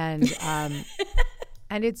 And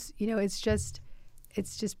it's, it's just,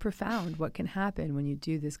 it's just profound what can happen when you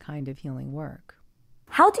do this kind of healing work.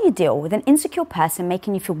 How do you deal with an insecure person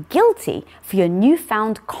making you feel guilty for your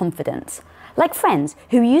newfound confidence? Like friends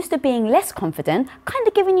who used to being less confident, kind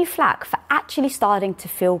of giving you flack for actually starting to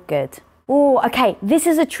feel good. Oh, okay, this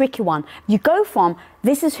is a tricky one. You go from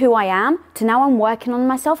this is who I am to now I'm working on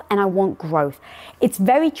myself and I want growth. It's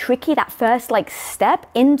very tricky, that first step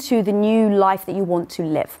into the new life that you want to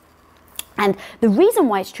live. And the reason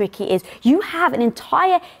why it's tricky is you have an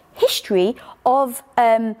entire history of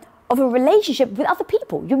a relationship with other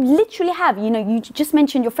people. You literally have, you just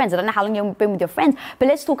mentioned your friends. I don't know how long you've been with your friends, but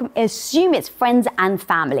let's assume it's friends and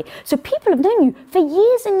family. So people have known you for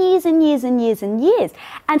years and years and years and years and years.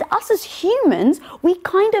 And us as humans, we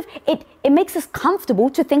it makes us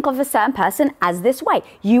comfortable to think of a certain person as this way.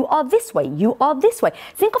 You are this way. You are this way.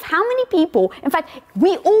 Think of how many people, in fact,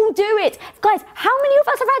 we all do it. Guys, how many of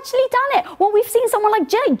us have actually done it? Well, we've seen someone like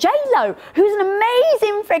J-Lo, who's an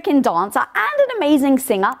amazing freaking dancer and an amazing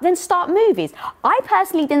singer, then start movies. I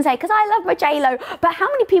personally didn't say, because I love my J-Lo, but how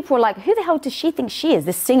many people were like, who the hell does she think she is,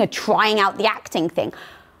 this singer trying out the acting thing?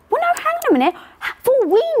 Well, no, hang on a minute. For all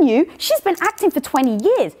we knew, she's been acting for 20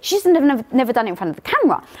 years. She's never done it in front of the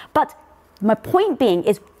camera. But my point being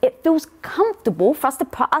is it feels comfortable for us to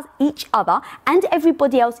put each other and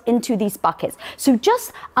everybody else into these buckets. So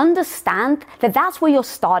just understand that that's where you're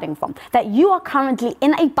starting from, that you are currently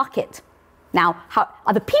in a bucket. Now, how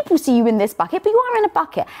other people see you in this bucket, but you are in a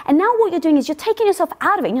bucket. And now what you're doing is you're taking yourself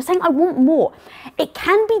out of it and you're saying, I want more. It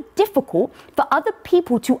can be difficult for other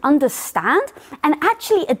people to understand and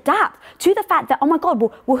actually adapt to the fact that, oh my God,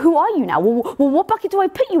 well who are you now? Well, what bucket do I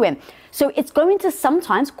put you in? So it's going to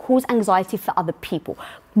sometimes cause anxiety for other people.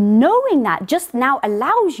 Knowing that just now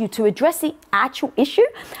allows you to address the actual issue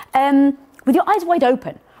with your eyes wide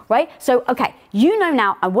open. Right? So, okay,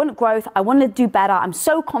 now I want growth. I want to do better. I'm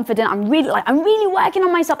so confident. I'm really working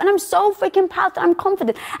on myself and I'm so freaking proud that I'm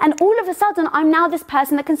confident. And all of a sudden, I'm now this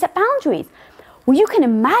person that can set boundaries. Well, you can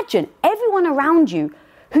imagine everyone around you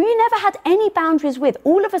who you never had any boundaries with.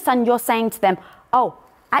 All of a sudden, you're saying to them, oh,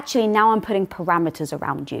 actually, now I'm putting parameters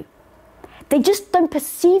around you. They just don't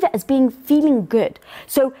perceive it as feeling good.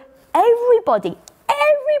 So everybody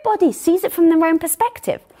sees it from their own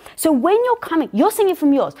perspective. So when you're seeing it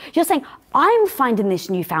from yours. You're saying, I'm finding this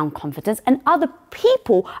newfound confidence and other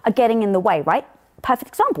people are getting in the way, right? Perfect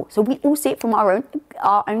example. So we all see it from our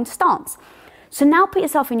own stance. So now put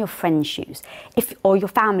yourself in your friend's shoes, or your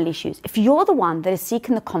family's shoes. If you're the one that is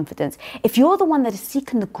seeking the confidence, if you're the one that is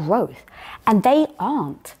seeking the growth, and they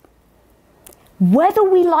aren't, whether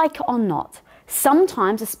we like it or not,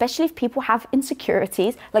 sometimes, especially if people have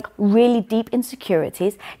insecurities, like really deep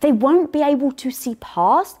insecurities, they won't be able to see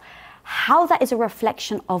past how that is a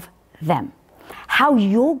reflection of them, how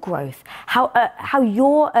your growth, how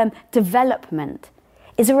your development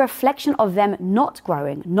is a reflection of them not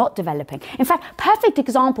growing, not developing. In fact, perfect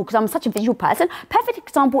example, because I'm such a visual person, perfect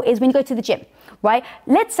example is when you go to the gym, right?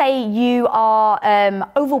 Let's say you are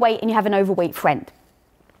overweight and you have an overweight friend,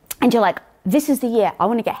 and you're like, this is the year. I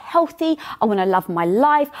want to get healthy. I want to love my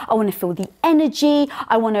life. I want to feel the energy.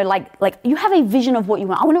 I want to like you have a vision of what you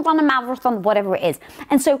want. I want to run a marathon, whatever it is.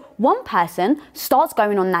 And so one person starts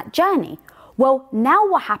going on that journey. Well, now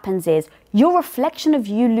what happens is your reflection of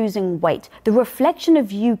you losing weight, the reflection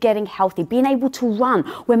of you getting healthy, being able to run,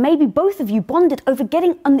 where maybe both of you bonded over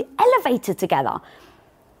getting on the elevator together.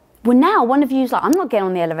 Well, now one of you is like, I'm not getting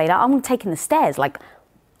on the elevator. I'm taking the stairs. Like,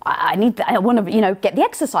 I want to, get the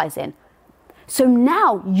exercise in. So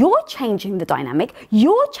now you're changing the dynamic,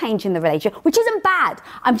 you're changing the relationship, which isn't bad.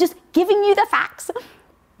 I'm just giving you the facts.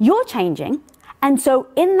 You're changing. And so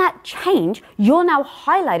in that change, you're now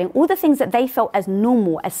highlighting all the things that they felt as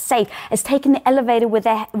normal, as safe, as taking the elevator with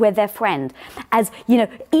their friend, as,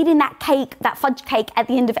 eating that cake, that fudge cake at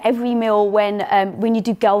the end of every meal when you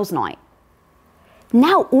do girls' night.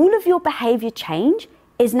 Now all of your behavior change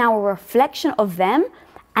is now a reflection of them.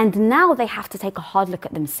 And now they have to take a hard look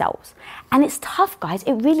at themselves. And it's tough, guys.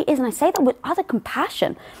 It really is. And I say that with utter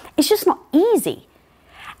compassion. It's just not easy.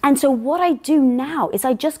 And so what I do now is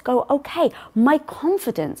I just go, okay, my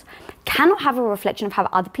confidence cannot have a reflection of how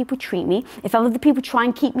other people treat me. If other people try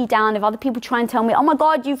and keep me down, if other people try and tell me, oh my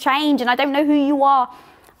God, you've changed and I don't know who you are.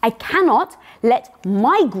 I cannot let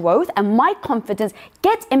my growth and my confidence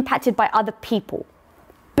get impacted by other people.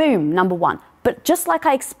 Boom, number one. But just like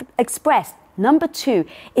I expressed, Number 2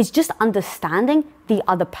 is just understanding the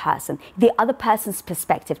other person's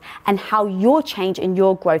perspective, and how your change and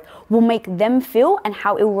your growth will make them feel and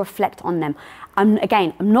how it will reflect on them. I'm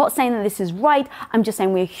not saying that this is right. I'm just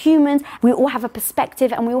saying we're humans. We all have a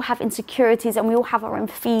perspective, and we all have insecurities, and we all have our own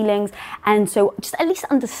feelings. And so just at least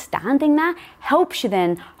understanding that helps you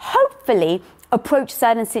then hopefully approach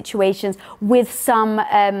certain situations with some,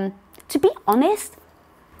 to be honest,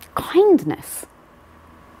 kindness.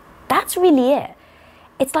 That's really it.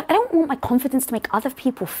 It's like, I don't want my confidence to make other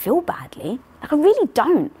people feel badly. Like, I really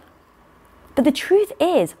don't. But the truth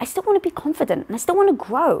is, I still want to be confident, and I still want to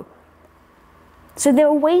grow. So there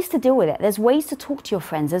are ways to deal with it. There's ways to talk to your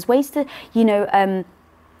friends. There's ways to,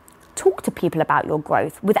 talk to people about your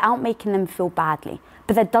growth without making them feel badly.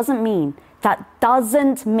 But that doesn't mean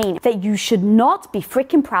that you should not be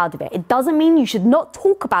freaking proud of it. It doesn't mean you should not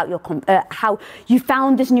talk about your how you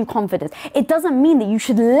found this new confidence. It doesn't mean that you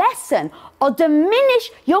should lessen or diminish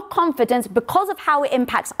your confidence because of how it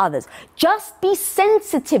impacts others. Just be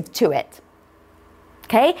sensitive to it.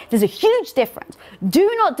 Okay? There's a huge difference. Do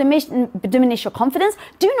not diminish your confidence.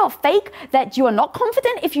 Do not fake that you are not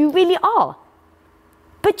confident if you really are.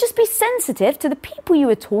 But just be sensitive to the people you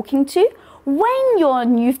are talking to when your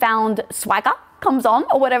newfound swagger comes on,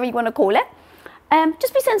 or whatever you want to call it.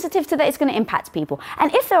 Just be sensitive to that it's going to impact people.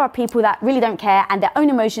 And if there are people that really don't care and their own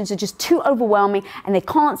emotions are just too overwhelming and they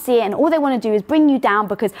can't see it and all they want to do is bring you down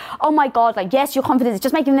because, oh my God, like, yes, your confidence is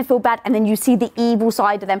just making them feel bad, and then you see the evil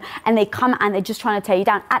side of them and they come and they're just trying to tear you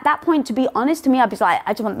down. At that point, to be honest, to me, I'd be like,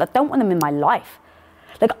 I don't want them in my life.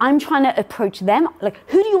 Like, I'm trying to approach them. Like,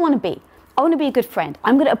 who do you want to be? I want to be a good friend.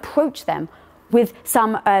 I'm going to approach them with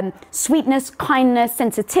some sweetness, kindness,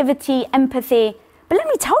 sensitivity, empathy. But let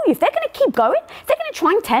me tell you, if they're going to keep going, if they're going to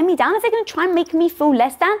try and tear me down, if they're going to try and make me feel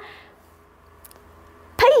less than,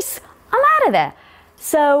 peace, I'm out of there.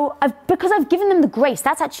 So because I've given them the grace,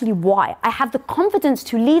 that's actually why. I have the confidence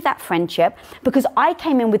to leave that friendship, because I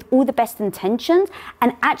came in with all the best intentions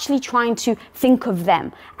and actually trying to think of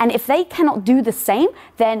them. And if they cannot do the same,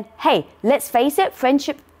 then hey, let's face it,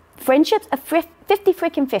 friendships are 50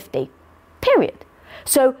 freaking 50, period.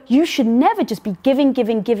 So you should never just be giving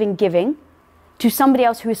to somebody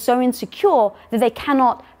else who is so insecure that they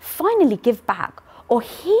cannot finally give back or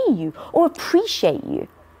hear you or appreciate you.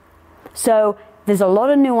 So there's a lot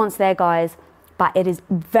of nuance there, guys, but it is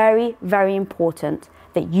very, very important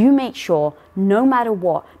that you make sure, no matter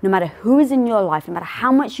what, no matter who is in your life, no matter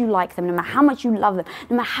how much you like them, no matter how much you love them,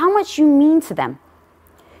 no matter how much you mean to them,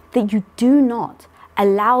 that you do not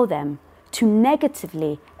allow them to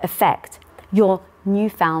negatively affect your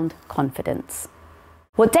newfound confidence.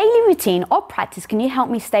 What daily routine or practice can you help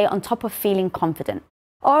me stay on top of feeling confident?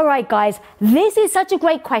 All right, guys, this is such a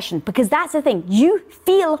great question, because that's the thing. You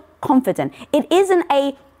feel confident. It isn't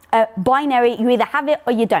a binary, you either have it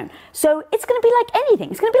or you don't. So it's going to be like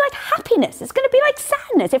anything. It's going to be like happiness. It's going to be like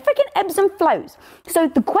sadness. It freaking ebbs and flows. So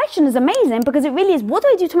the question is amazing, because it really is, what do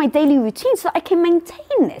I do to my daily routine so that I can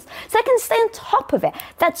maintain this, so I can stay on top of it?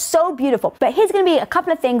 That's so beautiful. But here's going to be a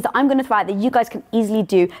couple of things that I'm going to throw out that you guys can easily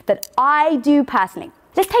do, that I do personally.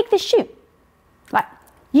 Let's take this shoot. Right.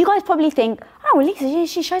 You guys probably think, oh, well, Lisa,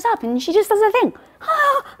 she shows up and she just does her thing. No,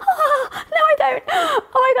 I don't. Oh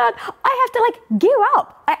my God. I have to like gear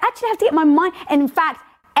up. I actually have to get my mind. And in fact,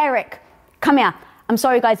 Eric, come here. I'm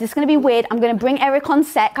sorry, guys. This is going to be weird. I'm going to bring Eric on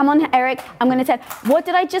set. Come on, Eric. I'm going to tell. What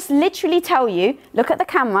did I just literally tell you? Look at the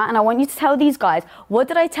camera, and I want you to tell these guys. What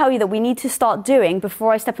did I tell you that we need to start doing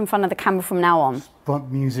before I step in front of the camera from now on?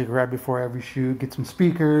 Bump music right before every shoot. Get some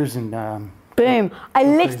speakers and. Boom.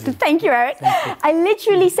 Thank you, Eric. Thank you. I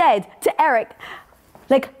literally said to Eric,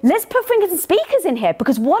 like, let's put freaking speakers in here,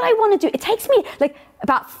 because what I want to do, it takes me like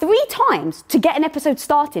about 3 times to get an episode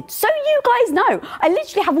started. So you guys know, I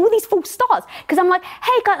literally have all these false starts, because I'm like,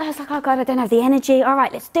 hey guys, I was like, oh God, I don't have the energy. All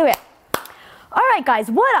right, let's do it. All right,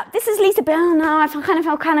 guys, what up? This is Lisa. Oh no, I feel kind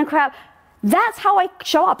of crap. That's how I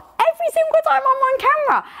show up every single time I'm on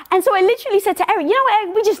camera. And so I literally said to Eric, you know what,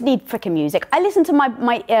 Eric, we just need freaking music. I listen to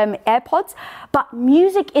my AirPods, but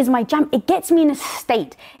music is my jam. It gets me in a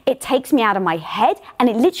state. It takes me out of my head, and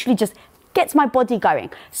it literally just gets my body going.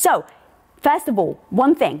 So first of all,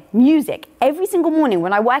 one thing, music. Every single morning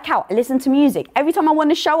when I work out, I listen to music. Every time I want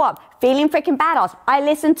to show up feeling freaking badass, I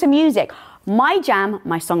listen to music. My jam,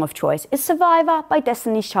 my song of choice, is Survivor by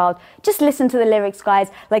Destiny's Child. Just listen to the lyrics, guys.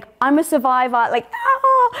 Like, I'm a survivor. Like,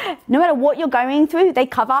 no matter what you're going through, they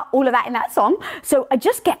cover all of that in that song. So I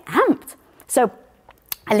just get amped. So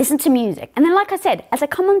I listen to music. And then, like I said, as I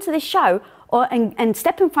come onto this show and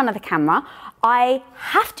step in front of the camera, I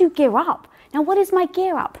have to gear up. Now, what is my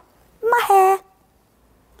gear up? My hair.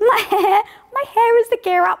 My hair is the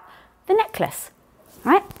gear up. the necklace,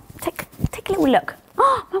 right? Take a little look.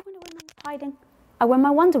 Oh, my Wonder Woman is hiding. I wear my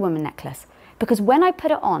Wonder Woman necklace because when I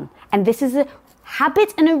put it on, and this is a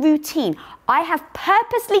habit and a routine I have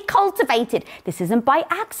purposely cultivated. This isn't by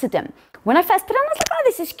accident. When I first put it on, I was like, oh,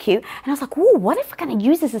 this is cute. And I was like, oh, what if I can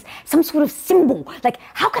use this as some sort of symbol? Like,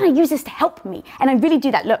 how can I use this to help me? And I really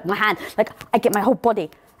do that. Look, my hand, like I get my whole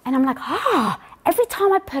body. And I'm like, every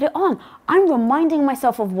time I put it on, I'm reminding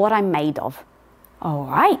myself of what I'm made of. All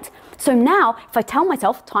right. So now, if I tell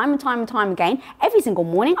myself time and time again, every single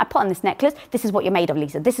morning, I put on this necklace, this is what you're made of,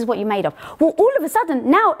 Lisa. This is what you're made of. Well, all of a sudden,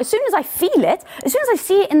 now, as soon as I feel it, as soon as I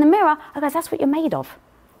see it in the mirror, I go, that's what you're made of.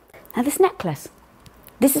 Now, this necklace,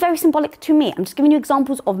 this is very symbolic to me. I'm just giving you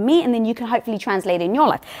examples of me, and then you can hopefully translate it in your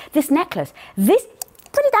life. This necklace, this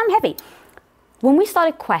pretty damn heavy. When we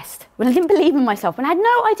started Quest, when I didn't believe in myself, when I had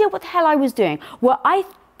no idea what the hell I was doing, well, I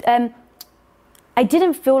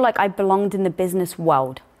didn't feel like I belonged in the business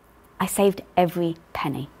world. I saved every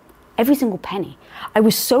penny, every single penny. I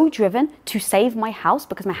was so driven to save my house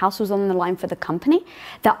because my house was on the line for the company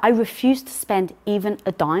that I refused to spend even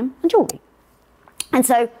a dime on jewelry. And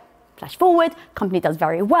so, flash forward, company does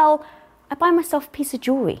very well. I buy myself a piece of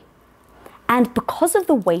jewelry. And because of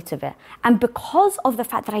the weight of it, and because of the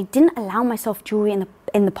fact that I didn't allow myself jewelry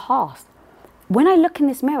in the past, when I look in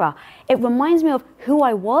this mirror, it reminds me of who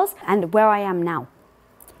I was and where I am now.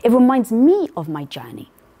 It reminds me of my journey.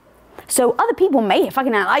 So other people may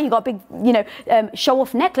fucking you got a big,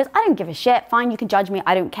 show-off necklace. I don't give a shit. Fine, you can judge me.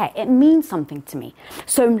 I don't care. It means something to me.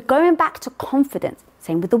 So going back to confidence,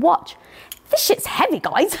 same with the watch. This shit's heavy,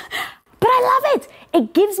 guys. But I love it.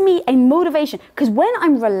 It gives me a motivation because when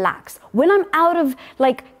I'm relaxed, when I'm out of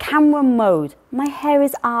like camera mode, my hair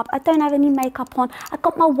is up, I don't have any makeup on, I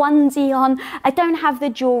got my onesie on, I don't have the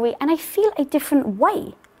jewelry, and I feel a different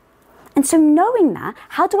way. And so knowing that,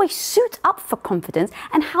 how do I suit up for confidence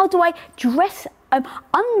and how do I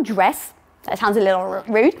undress, that sounds a little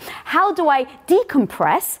rude, how do I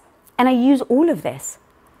decompress? And I use all of this,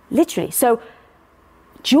 literally. So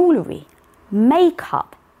jewelry,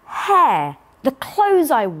 makeup, hair, the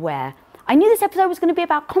clothes I wear. I knew this episode was going to be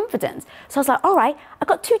about confidence. So I was like, all right, I've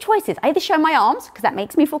got two choices. I either show my arms, because that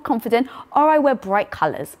makes me feel confident, or I wear bright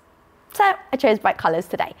colors. So I chose bright colors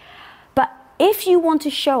today. But if you want to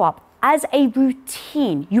show up as a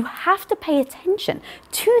routine, you have to pay attention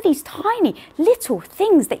to these tiny little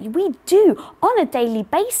things that we do on a daily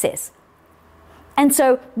basis. And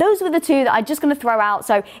so those were the two that I'm just going to throw out.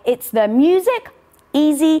 So it's the music,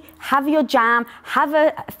 easy, have your jam, have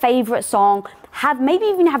a favorite song, maybe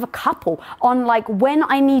even have a couple on like when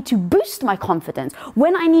I need to boost my confidence,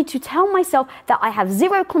 when I need to tell myself that I have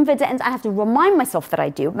zero confidence, I have to remind myself that I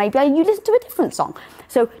do. Maybe you listen to a different song.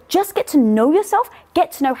 So just get to know yourself,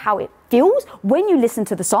 get to know how it feels when you listen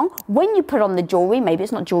to the song, when you put on the jewelry. Maybe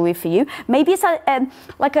it's not jewelry for you. Maybe it's a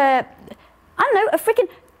freaking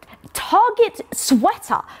Target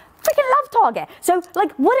sweater. Freaking love Target. So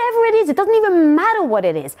like whatever it is, it doesn't even matter what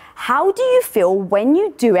it is. How do you feel when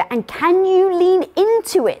you do it and can you lean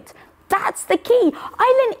into it? That's the key.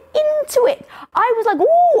 I lean into it. I was like,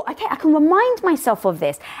 oh, okay, I can remind myself of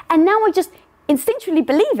this. And now I just instinctually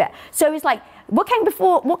believe it. So it's like, what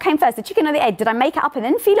came first, the chicken or the egg? Did I make it up and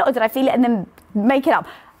then feel it, or did I feel it and then make it up?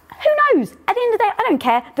 Who knows? At the end of the day, I don't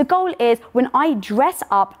care. The goal is when I dress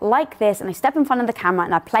up like this and I step in front of the camera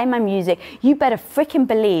and I play my music, you better freaking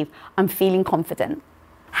believe I'm feeling confident.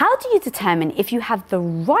 How do you determine if you have the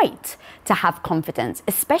right to have confidence,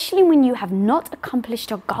 especially when you have not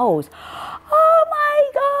accomplished your goals? Oh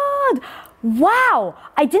my God. Wow.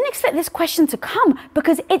 I didn't expect this question to come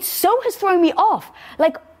because it so has thrown me off.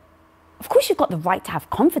 Like, of course you've got the right to have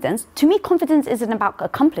confidence. To me, confidence isn't about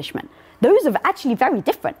accomplishment. Those are actually very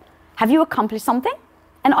different. Have you accomplished something?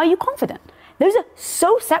 And are you confident? Those are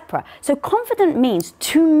so separate. So confident means,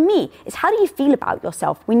 to me, is how do you feel about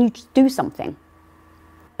yourself when you do something?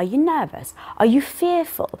 Are you nervous? Are you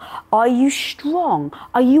fearful? Are you strong?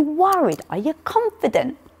 Are you worried? Are you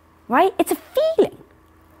confident? Right? It's a feeling.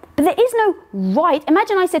 But there is no right.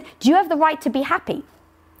 Imagine I said, do you have the right to be happy?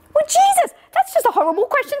 Well, Jesus, that's just a horrible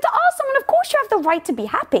question to ask someone. Of course you have the right to be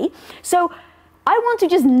happy. So I want to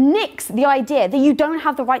just nix the idea that you don't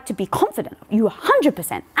have the right to be confident. You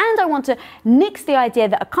 100%. And I want to nix the idea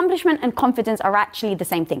that accomplishment and confidence are actually the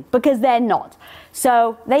same thing, because they're not.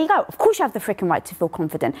 So there you go. Of course you have the freaking right to feel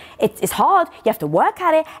confident. It's hard. You have to work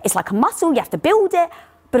at it. It's like a muscle. You have to build it.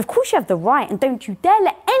 But of course you have the right, and don't you dare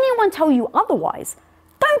let anyone tell you otherwise.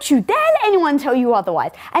 Don't you dare let anyone tell you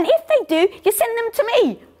otherwise. And if they do, you send them to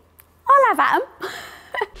me. I'll have at them.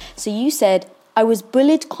 So you said I was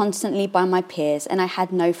bullied constantly by my peers and I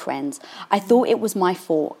had no friends. I thought it was my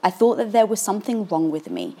fault. I thought that there was something wrong with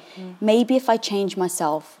me. Maybe if I change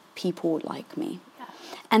myself, people would like me.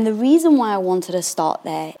 And the reason why I wanted to start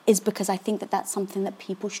there is because I think that that's something that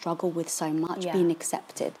people struggle with so much, being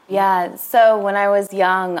accepted. Yeah, so when I was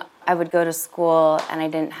young, I would go to school and I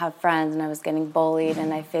didn't have friends and I was getting bullied,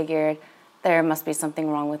 and I figured there must be something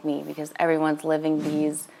wrong with me because everyone's living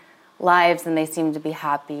these lives and they seem to be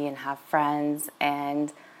happy and have friends.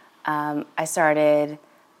 And I started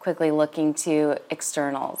quickly looking to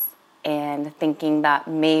externals and thinking that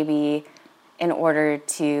maybe in order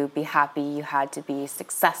to be happy, you had to be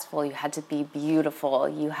successful, you had to be beautiful,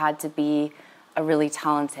 you had to be a really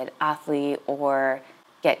talented athlete or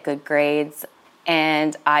get good grades.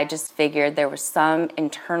 And I just figured there was some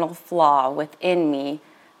internal flaw within me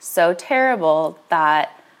so terrible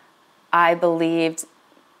that I believed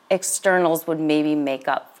externals would maybe make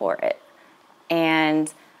up for it.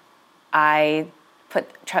 And I put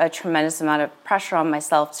a tremendous amount of pressure on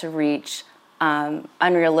myself to reach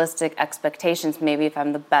unrealistic expectations. Maybe if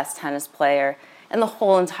I'm the best tennis player in the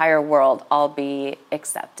whole entire world, I'll be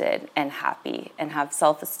accepted and happy and have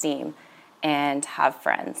self-esteem and have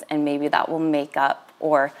friends. And maybe that will make up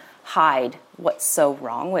or hide what's so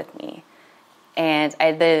wrong with me. And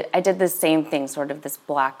I did the same thing, sort of this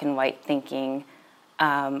black and white thinking,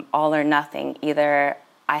 all or nothing. Either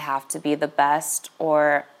I have to be the best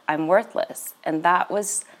or I'm worthless. And that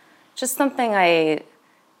was just something a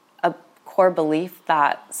core belief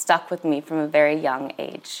that stuck with me from a very young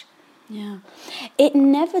age. Yeah. It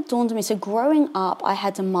never dawned on me. So growing up, I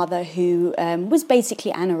had a mother who was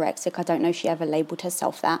basically anorexic. I don't know if she ever labelled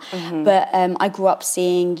herself that. But I grew up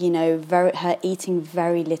seeing, her eating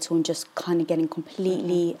very little and just kind of getting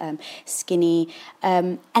completely skinny.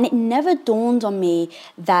 And it never dawned on me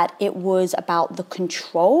that it was about the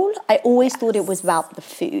control. I always thought it was about the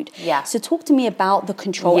food. Yeah. So talk to me about the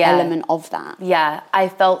control element of that. Yeah, I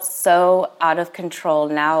felt so out of control.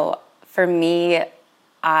 Now, for me,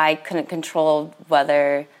 I couldn't control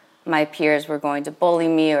whether my peers were going to bully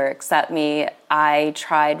me or accept me. I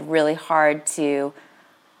tried really hard to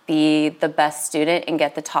be the best student and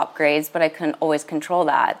get the top grades, but I couldn't always control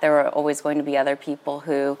that. There were always going to be other people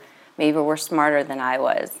who maybe were smarter than I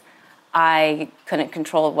was. I couldn't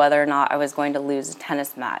control whether or not I was going to lose a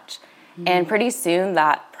tennis match. And pretty soon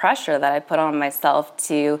that pressure that I put on myself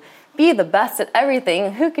to be the best at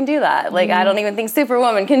everything, who can do that? Like, I don't even think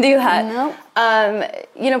Superwoman can do that.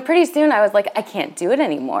 Nope. Pretty soon I was like, I can't do it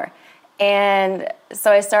anymore. And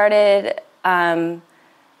so I started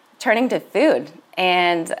turning to food.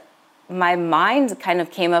 And my mind kind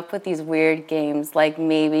of came up with these weird games, like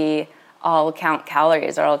maybe I'll count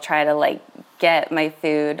calories or I'll try to get my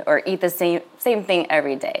food or eat the same thing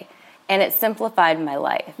every day. And it simplified my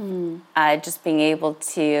life. Just being able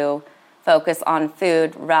to focus on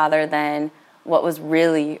food rather than what was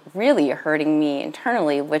really, really hurting me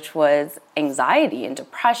internally, which was anxiety and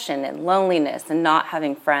depression and loneliness and not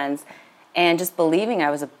having friends and just believing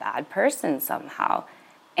I was a bad person somehow.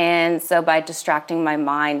 And so by distracting my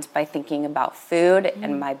mind by thinking about food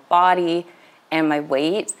and my body and my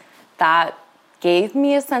weight, that gave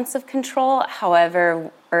me a sense of control.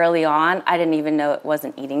 However, early on, I didn't even know it was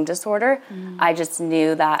an eating disorder. I just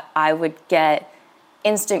knew that I would get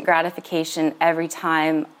instant gratification every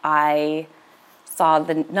time I saw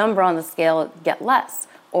the number on the scale get less.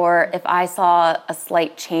 Or if I saw a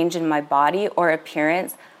slight change in my body or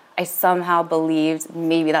appearance, I somehow believed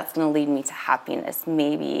maybe that's going to lead me to happiness.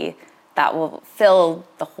 Maybe that will fill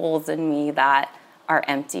the holes in me that are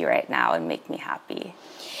empty right now and make me happy.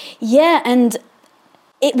 Yeah, and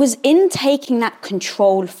it was in taking that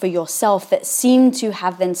control for yourself that seemed to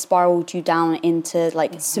have then spiraled you down into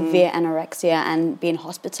severe anorexia and being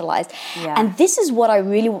hospitalized. Yeah. And this is what I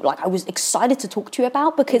really I was excited to talk to you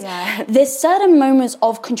about, because there's certain moments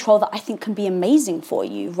of control that I think can be amazing for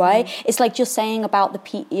you, right? It's like you're saying about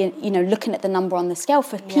looking at the number on the scale.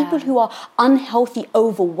 For people who are unhealthy,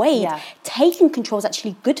 overweight, taking control is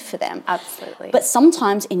actually good for them. Absolutely. But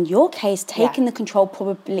sometimes in your case, taking the control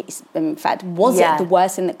probably, in fact, was it the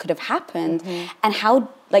worst thing that could have happened? And how,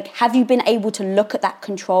 have you been able to look at that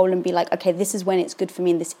control and be like, okay, this is when it's good for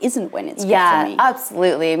me and this isn't when it's good for me? Yeah,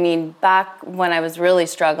 absolutely. I mean, back when I was really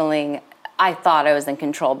struggling, I thought I was in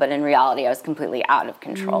control, but in reality, I was completely out of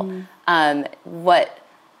control. What,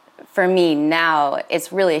 for me now,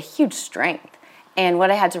 it's really a huge strength. And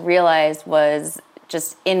what I had to realize was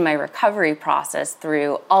just in my recovery process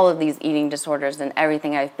through all of these eating disorders and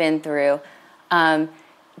everything I've been through,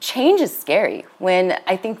 change is scary. When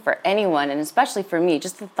I think for anyone, and especially for me,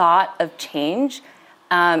 just the thought of change,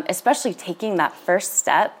 especially taking that first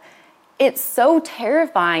step, it's so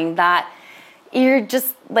terrifying that you're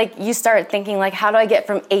just like, you start thinking like, how do I get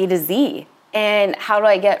from A to Z? And how do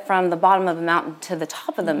I get from the bottom of the mountain to the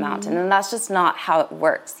top of the mountain? And that's just not how it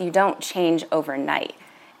works. You don't change overnight.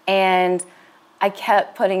 And I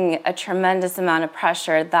kept putting a tremendous amount of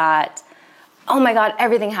pressure that, oh my God,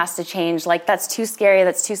 everything has to change. Like, that's too scary,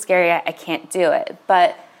 I can't do it.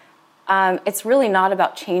 But it's really not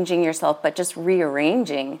about changing yourself, but just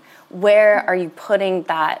rearranging. Where are you putting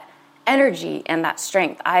that energy and that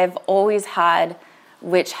strength? I've always had,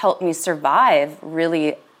 which helped me survive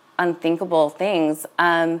really unthinkable things.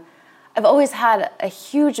 I've always had a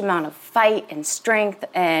huge amount of fight and strength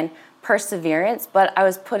and perseverance, but I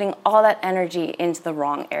was putting all that energy into the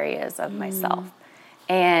wrong areas of myself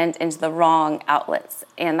and into the wrong outlets.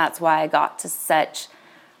 And that's why I got to such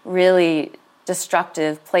really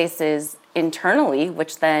destructive places internally,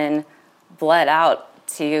 which then bled out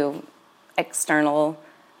to external,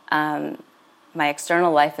 my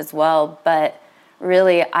external life as well. But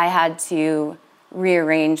really, I had to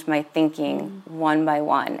rearrange my thinking one by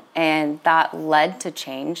one, and that led to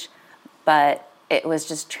change, but it was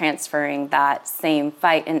just transferring that same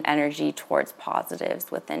fight and energy towards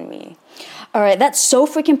positives within me. All right, that's so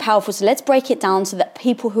freaking powerful. So let's break it down so that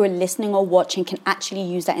people who are listening or watching can actually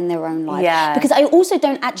use that in their own life. Yeah. Because I also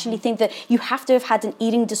don't actually think that you have to have had an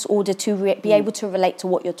eating disorder to be able to relate to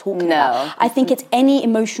what you're talking about. I think it's any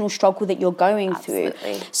emotional struggle that you're going through.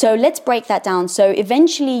 So let's break that down. So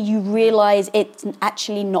eventually you realize it's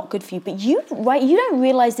actually not good for you, but you don't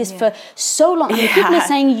realize this for so long. I mean, people are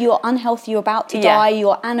saying you're unhealthy, you're about to die,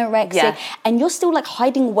 you're anorexic, and you're still like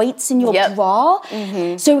hiding weights in your bra.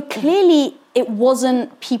 So clearly it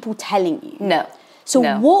wasn't people telling you. No.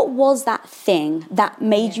 So what was that thing that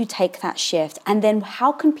made you take that shift? And then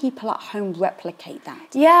how can people at home replicate that?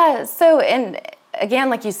 Yeah, so, and again,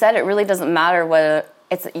 like you said, it really doesn't matter whether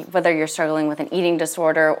you're struggling with an eating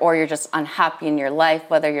disorder or you're just unhappy in your life,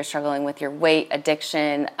 whether you're struggling with your weight,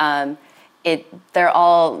 addiction,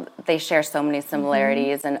 they share so many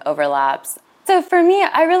similarities and overlaps. So for me,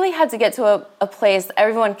 I really had to get to a place.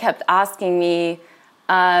 Everyone kept asking me,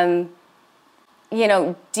 do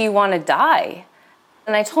you want to die?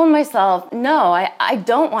 And I told myself, no, I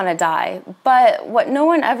don't want to die. But what no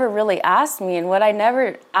one ever really asked me, and what I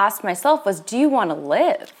never asked myself, was, do you want to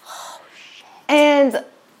live? Oh, shit. And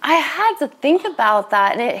I had to think about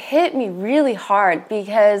that, and it hit me really hard,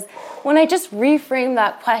 because when I just reframed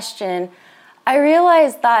that question, I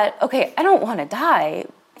realized that, okay, I don't want to die,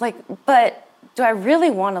 but do I really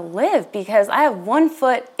want to live? Because I have one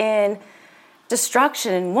foot in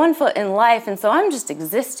destruction and one foot in life, and so I'm just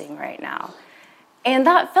existing right now. And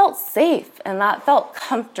that felt safe, and that felt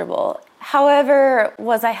comfortable. However,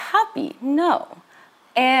 was I happy? No.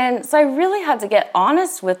 And so I really had to get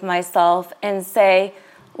honest with myself and say,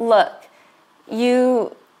 look,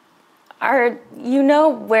 you know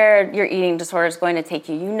where your eating disorder is going to take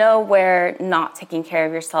you. You know where not taking care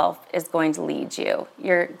of yourself is going to lead you.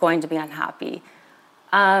 You're going to be unhappy.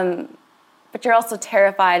 But you're also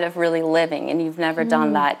terrified of really living, and you've never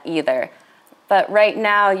done that either. But right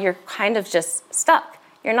now, you're kind of just stuck.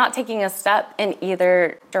 You're not taking a step in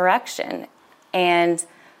either direction. And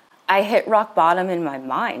I hit rock bottom in my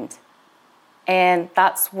mind. And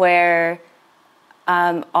that's where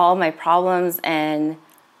all my problems and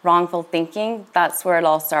wrongful thinking, that's where it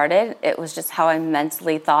all started. It was just how I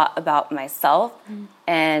mentally thought about myself.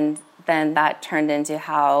 And then that turned into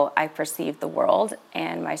how I perceived the world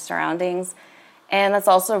and my surroundings. And that's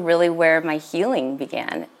also really where my healing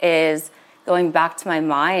began, is going back to my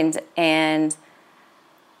mind and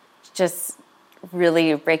just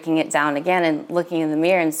really breaking it down again and looking in the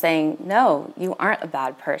mirror and saying, no, you aren't a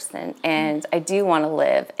bad person, and I do want to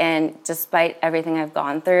live. And despite everything I've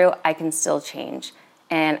gone through, I can still change,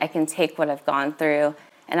 and I can take what I've gone through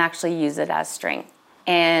and actually use it as strength.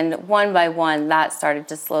 And one by one, that started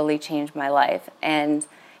to slowly change my life. And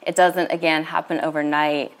it doesn't, again, happen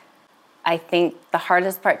overnight. I think the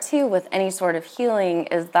hardest part, too, with any sort of healing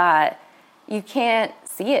is that you can't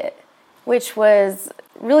see it, which was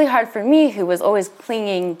really hard for me, who was always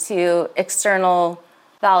clinging to external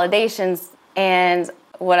validations. And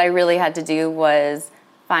what I really had to do was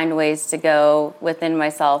find ways to go within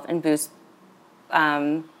myself and boost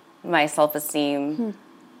my self-esteem.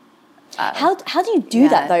 How do you do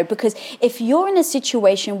that though? Because if you're in a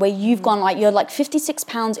situation where you've gone you're 56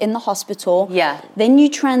 pounds in the hospital, then you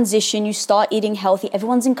transition, you start eating healthy,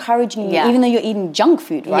 everyone's encouraging you, even though you're eating junk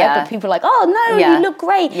food, right? But people are like, oh no, you look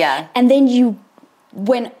great. And then you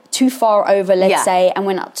went too far over, let's say, and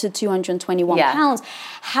went up to 221 pounds.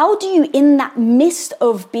 How do you, in that midst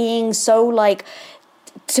of being so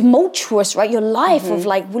tumultuous, right? Your life of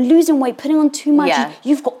like, we're losing weight, putting on too much. Yeah.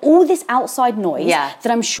 You've got all this outside noise Yeah.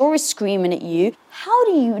 that I'm sure is screaming at you. How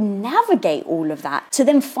do you navigate all of that to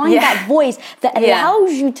then find Yeah. that voice that Yeah.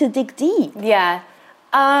 allows you to dig deep? Yeah.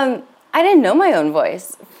 I didn't know my own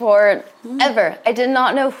voice forever. I did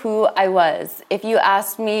not know who I was. If you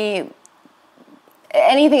asked me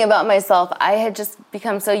anything about myself, I had just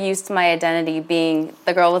become so used to my identity being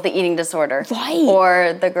the girl with the eating disorder. Right.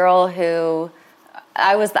 Or the girl who,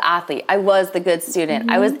 I was the athlete. I was the good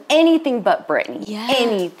student. I was anything but Brittany. Yeah.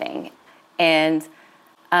 Anything. And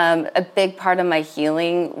a big part of my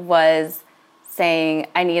healing was saying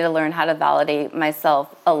I need to learn how to validate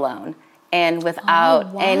myself alone and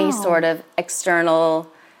without any sort of external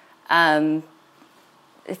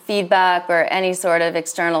feedback or any sort of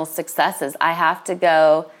external successes. I have to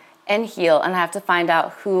go and heal, and I have to find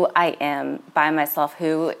out who I am by myself.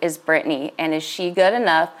 Who is Brittany, and is she good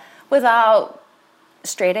enough without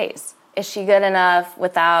straight A's? Is she good enough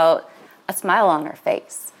without a smile on her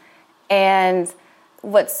face? And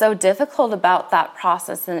what's so difficult about that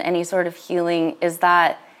process and any sort of healing is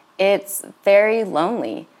that it's very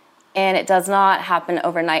lonely, and it does not happen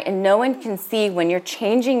overnight, and no one can see when you're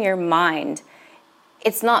changing your mind.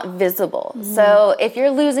 It's not visible. So if you're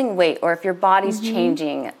losing weight or if your body's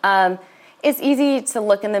changing, it's easy to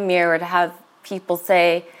look in the mirror to have people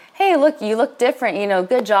say, hey, look, you look different,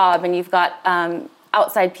 good job. And you've got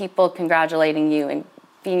outside people congratulating you and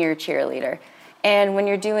being your cheerleader. And when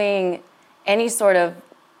you're doing any sort of,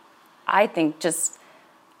 I think, just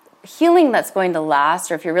healing that's going to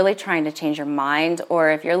last, or if you're really trying to change your mind, or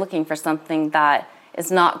if you're looking for something that is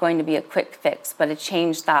not going to be a quick fix, but a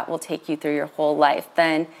change that will take you through your whole life,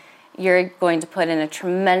 then you're going to put in a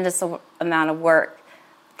tremendous amount of work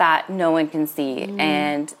that no one can see.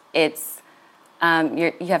 And it's,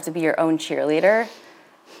 you have to be your own cheerleader,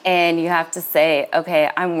 and you have to say, okay,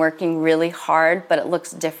 I'm working really hard, but it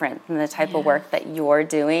looks different than the type of work that you're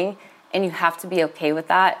doing. And you have to be okay with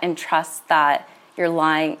that and trust that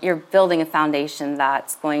you're building a foundation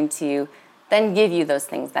that's going to then give you those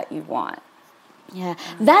things that you want. Yeah,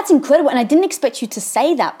 that's incredible. And I didn't expect you to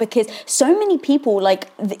say that, because so many people, like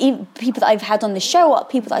people that I've had on the show, or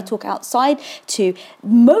people that I talk outside to,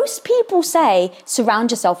 most people say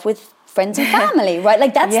surround yourself with friends and family, right?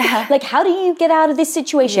 Like that's like, how do you get out of this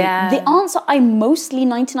situation? The answer I mostly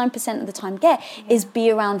 99% of the time get is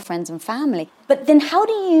be around friends and family. But then how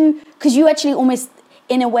do you, because you actually almost,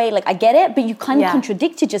 in a way, like I get it, but you kind of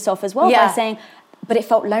contradicted yourself as well by saying, but it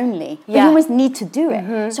felt lonely. But you almost need to do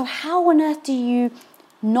it. So how on earth do you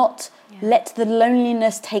not let the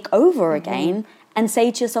loneliness take over again and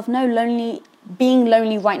say to yourself, no, being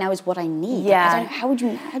lonely right now is what I need? Yeah. How do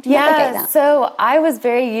you navigate that? So I was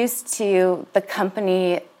very used to the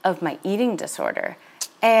company of my eating disorder.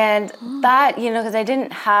 And that, because I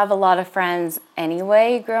didn't have a lot of friends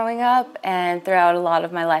anyway growing up and throughout a lot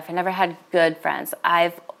of my life. I never had good friends.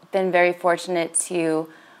 I've been very fortunate to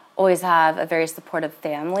always have a very supportive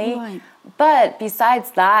family. Right. But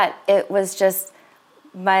besides that, it was just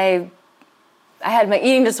I had my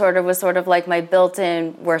eating disorder was sort of like my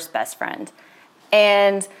built-in worst best friend.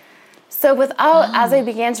 And so as I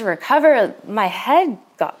began to recover, my head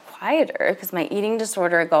got quieter because my eating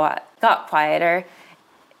disorder got quieter.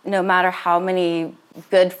 No matter how many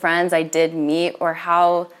good friends I did meet or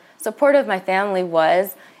how supportive my family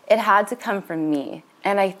was, it had to come from me.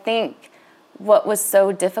 And I think what was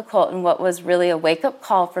so difficult and what was really a wake-up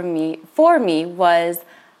call for me was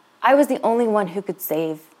I was the only one who could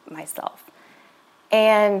save myself.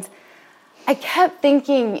 And I kept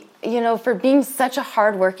thinking, for being such a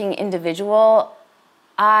hardworking individual,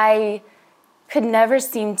 I could never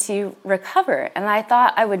seem to recover. And I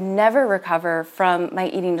thought I would never recover from my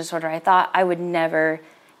eating disorder. I thought I would never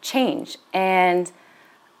change. And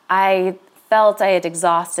I felt I had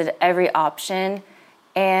exhausted every option.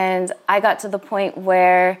 And I got to the point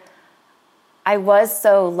where I was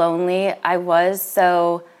so lonely. I was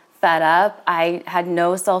so fed up. I had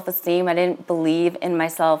no self-esteem. I didn't believe in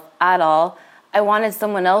myself at all. I wanted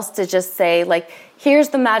someone else to just say, like, here's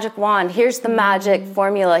the magic wand, here's the magic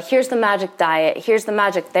formula, here's the magic diet, here's the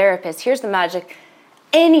magic therapist, here's the magic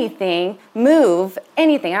anything, move,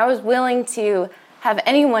 anything. I was willing to have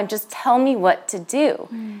anyone just tell me what to do.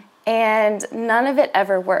 And none of it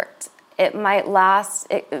ever worked. It might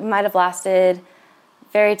have lasted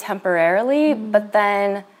very temporarily, but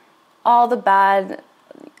then all the bad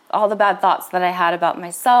thoughts that I had about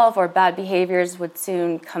myself or bad behaviors would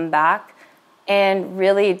soon come back. And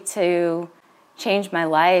really, to change my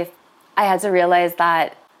life, I had to realize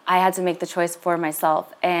that I had to make the choice for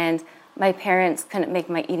myself. And my parents couldn't make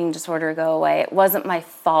my eating disorder go away. It wasn't my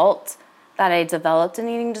fault that I developed an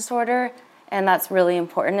eating disorder, and that's really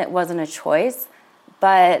important. It wasn't a choice.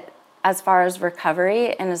 But as far as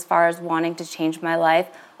recovery and as far as wanting to change my life,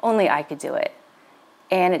 only I could do it.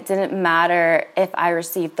 And it didn't matter if I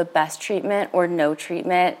received the best treatment or no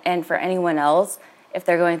treatment. And for anyone else, if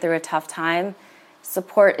they're going through a tough time,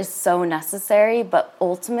 support is so necessary, but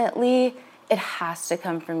ultimately it has to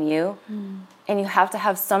come from you. And you have to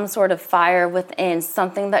have some sort of fire within,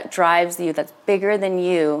 something that drives you, that's bigger than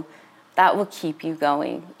you, that will keep you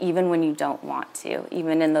going, even when you don't want to,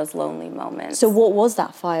 even in those lonely moments. So what was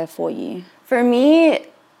that fire for you? For me,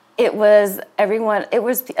 it was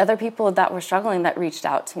the other people that were struggling that reached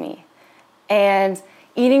out to me. And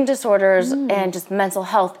eating disorders and just mental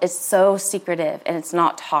health is so secretive and it's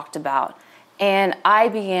not talked about. And I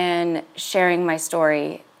began sharing my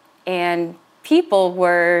story, and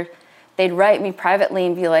they'd write me privately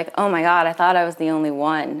and be like, oh my God, I thought I was the only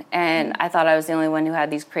one. And I thought I was the only one who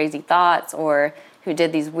had these crazy thoughts or who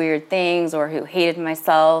did these weird things or who hated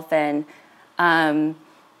myself. And so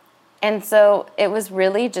it was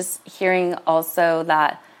really just hearing also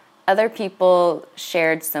that other people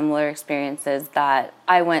shared similar experiences that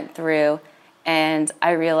I went through, and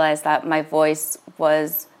I realized that my voice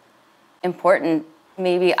was important.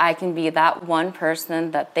 Maybe I can be that one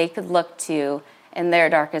person that they could look to in their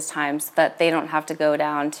darkest times, so that they don't have to go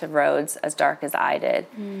down to roads as dark as I did.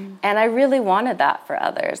 And I really wanted that for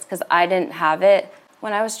others because I didn't have it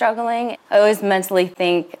when I was struggling. I always mentally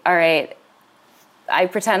think, all right, I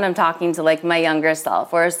pretend I'm talking to like my younger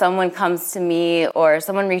self, or if someone comes to me or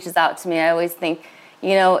someone reaches out to me, I always think,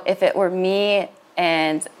 if it were me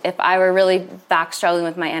and if I were really back struggling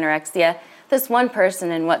with my anorexia, this one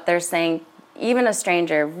person and what they're saying, even a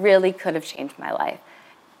stranger, really could have changed my life.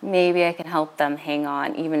 Maybe I can help them hang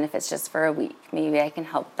on, even if it's just for a week. Maybe I can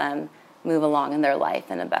help them move along in their life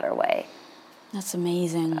in a better way. That's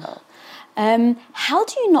amazing. How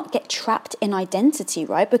do you not get trapped in identity,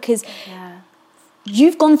 right? Because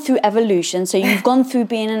you've gone through evolution, so you've gone through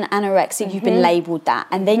being an anorexic, you've been labelled that,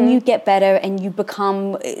 and then you get better and you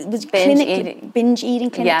become binge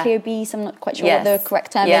eating, clinically obese, I'm not quite sure what the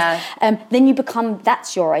correct term is. Then you become,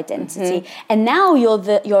 that's your identity. And now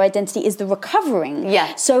your identity is the recovering.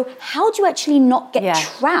 So how do you actually not get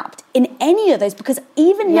trapped in any of those? Because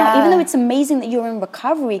even now, even though it's amazing that you're in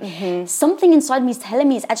recovery, something inside me is telling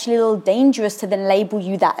me it's actually a little dangerous to then label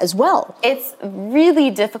you that as well. It's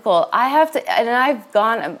really difficult.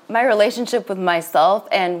 My relationship with myself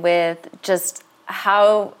and with just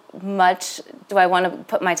how much do I want to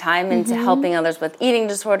put my time into helping others with eating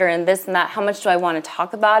disorder and this and that, how much do I want to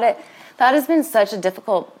talk about it? That has been such a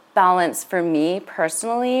difficult balance for me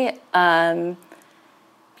personally.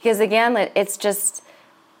 Because again, it's just,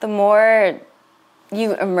 the more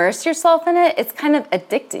you immerse yourself in it, it's kind of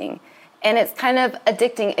addicting. And it's kind of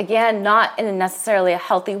addicting, again, not in necessarily a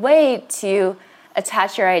healthy way to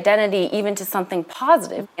attach your identity even to something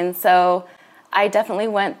positive. And so I definitely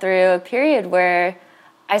went through a period where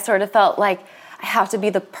I sort of felt like I have to be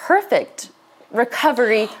the perfect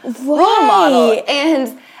recovery role model.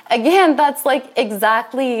 And again, that's like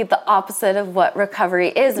exactly the opposite of what recovery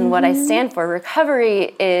is and what I stand for.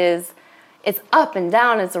 Recovery it's up and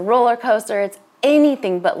down, it's a roller coaster, it's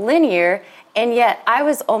anything but linear. And yet I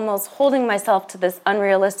was almost holding myself to this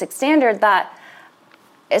unrealistic standard that,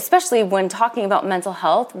 especially when talking about mental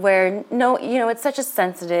health, where it's such a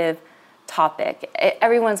sensitive topic.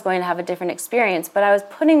 Everyone's going to have a different experience, but I was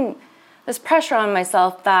putting this pressure on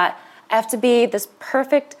myself that I have to be this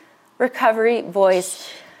perfect recovery voice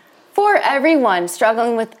for everyone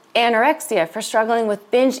struggling with anorexia, for struggling with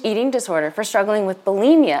binge eating disorder, for struggling with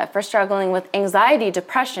bulimia, for struggling with anxiety,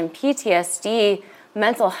 depression, PTSD,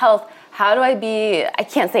 mental health. I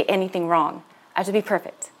can't say anything wrong. I have to be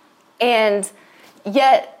perfect. And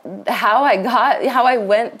yet how I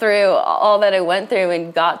went through all that I went through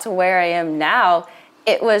and got to where I am now,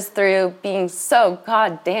 it was through being so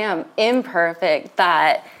goddamn imperfect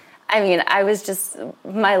that,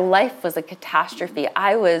 my life was a catastrophe.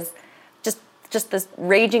 I was just this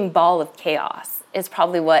raging ball of chaos is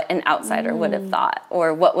probably what an outsider would have thought,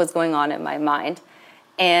 or what was going on in my mind.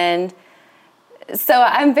 And so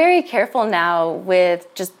I'm very careful now with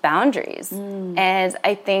just boundaries. And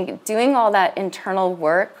I think doing all that internal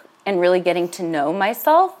work and really getting to know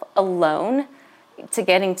myself alone, to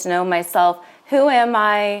getting to know myself, who am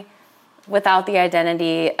I without the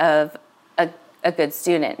identity of a good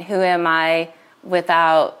student? Who am I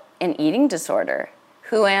without an eating disorder?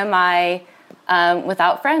 Who am I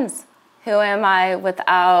without friends? Who am I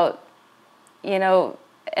without, an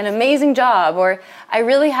amazing job? Or I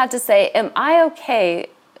really had to say, am I okay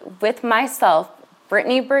with myself,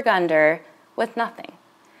 Brittany Burgunder, with nothing?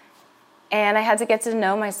 And I had to get to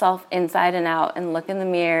know myself inside and out and look in the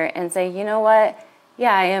mirror and say, you know what?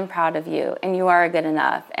 Yeah, I am proud of you and you are good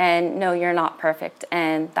enough. And no, you're not perfect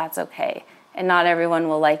and that's okay. And not everyone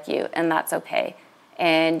will like you and that's okay.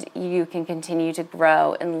 And you can continue to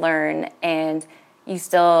grow and learn and you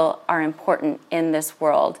still are important in this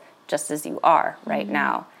world just as you are right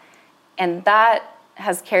now. And that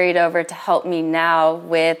has carried over to help me now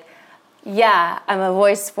with, yeah, I'm a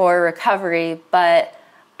voice for recovery, but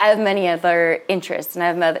I have many other interests and I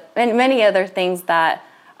have many other things that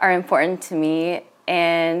are important to me.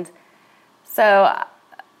 And so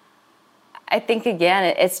I think,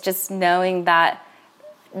 again, it's just knowing that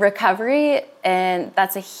recovery, and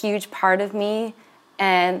that's a huge part of me,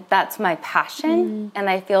 and that's my passion, and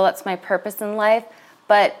I feel that's my purpose in life,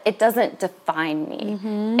 but it doesn't define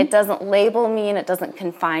me. It doesn't label me, and it doesn't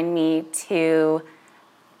confine me to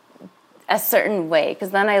a certain way,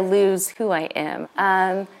 because then I lose who I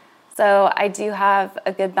am. So I do have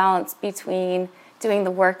a good balance between doing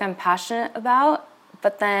the work I'm passionate about,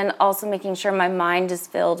 but then also making sure my mind is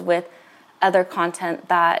filled with other content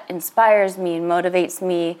that inspires me and motivates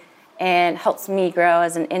me and helps me grow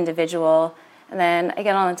as an individual. And then I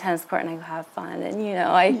get on the tennis court and I go have fun. And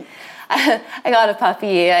I got a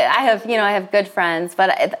puppy. I have good friends,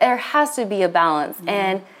 but there has to be a balance.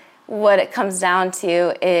 And what it comes down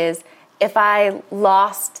to is if I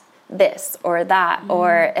lost this or that,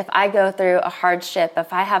 or if I go through a hardship,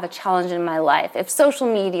 if I have a challenge in my life, if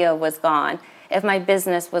social media was gone, if my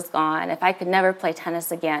business was gone, if I could never play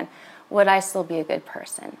tennis again, would I still be a good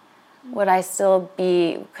person? Could I still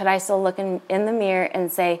look in the mirror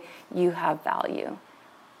and say, you have value?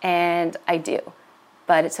 And I do.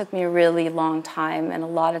 But it took me a really long time and a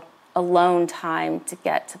lot of alone time to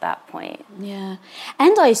get to that point. Yeah.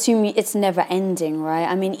 And I assume it's never ending, right?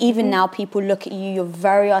 I mean, even now people look at you, you're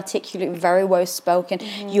very articulate, very well spoken.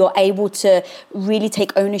 You're able to really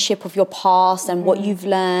take ownership of your past and what you've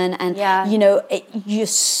learned. And, you're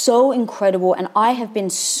so incredible. And I have been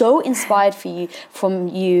so inspired from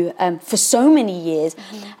you for so many years.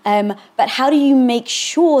 But how do you make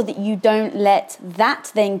sure that you don't let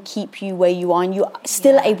that then keep you where you are and you're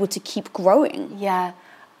still able to keep growing? Yeah.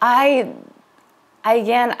 I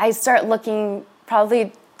start looking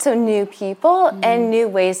probably to new people and new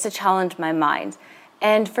ways to challenge my mind.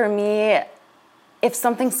 And for me, if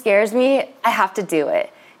something scares me, I have to do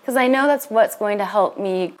it because I know that's what's going to help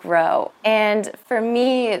me grow. And for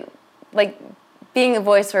me, like being a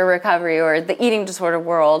voice for recovery or the eating disorder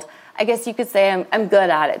world, I guess you could say I'm good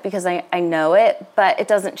at it because I know it, but it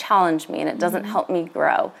doesn't challenge me and it doesn't help me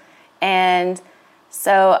grow. And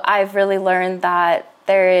so I've really learned that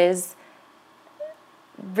there is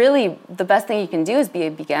really the best thing you can do is be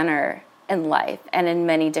a beginner in life and in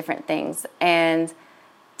many different things, and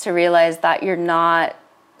to realize that you're not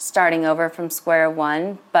starting over from square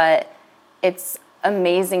one, but it's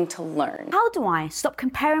amazing to learn. How do I stop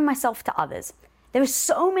comparing myself to others? There are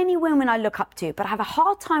so many women I look up to, but I have a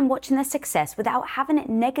hard time watching their success without having it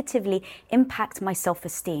negatively impact my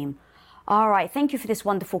self-esteem. All right, thank you for this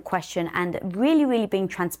wonderful question and really, really being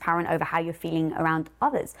transparent over how you're feeling around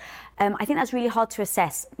others. I think that's really hard to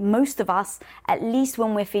assess. Most of us, at least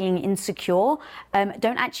when we're feeling insecure,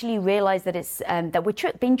 don't actually realize that it's that we're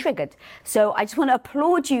being triggered. So I just want to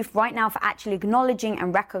applaud you right now for actually acknowledging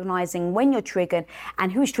and recognizing when you're triggered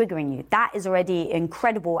and who's triggering you. That is already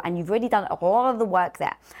incredible, and you've already done a lot of the work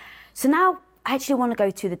there. So now I actually want to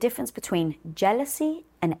go to the difference between jealousy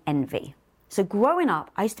and envy. So growing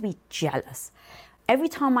up, I used to be jealous. Every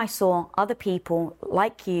time I saw other people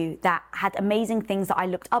like you that had amazing things that I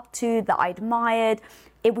looked up to, that I admired,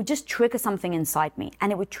 it would just trigger something inside me.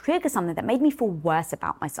 And it would trigger something that made me feel worse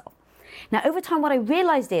about myself. Now, over time, what I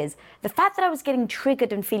realized is the fact that I was getting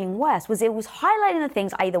triggered and feeling worse was it was highlighting the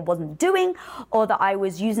things I either wasn't doing or that I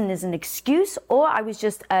was using as an excuse, or I was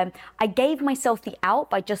just, I gave myself the out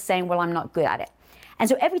by just saying, well, I'm not good at it. And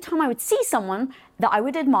so every time I would see someone that I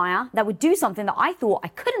would admire, that would do something that I thought I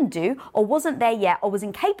couldn't do or wasn't there yet or was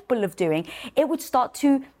incapable of doing, it would start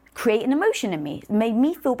to create an emotion in me. It made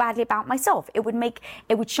me feel badly about myself. It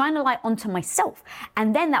would shine a light onto myself.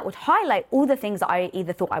 And then that would highlight all the things that I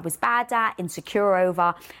either thought I was bad at, insecure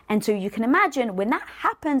over. And so you can imagine when that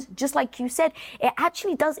happens, just like you said, it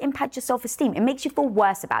actually does impact your self-esteem. It makes you feel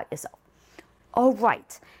worse about yourself. All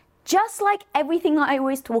right. Just like everything I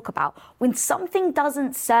always talk about, when something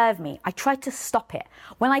doesn't serve me, I try to stop it.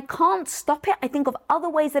 When I can't stop it, I think of other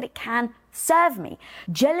ways that it can serve me.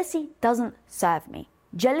 Jealousy doesn't serve me.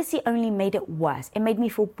 Jealousy only made it worse. It made me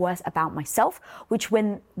feel worse about myself, which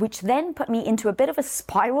then put me into a bit of a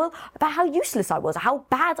spiral about how useless I was, how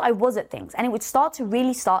bad I was at things. And it would start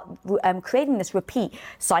creating this repeat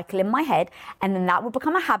cycle in my head. And then that would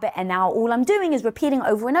become a habit. And now all I'm doing is repeating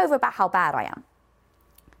over and over about how bad I am.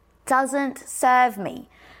 Doesn't serve me.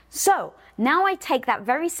 So now I take that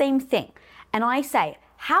very same thing and I say,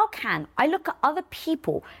 how can I look at other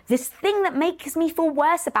people, this thing that makes me feel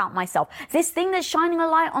worse about myself, this thing that's shining a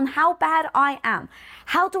light on how bad I am?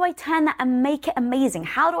 How do I turn that and make it amazing?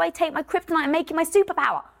 How do I take my kryptonite and make it my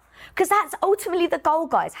superpower? Because that's ultimately the goal,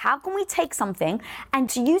 guys. How can we take something and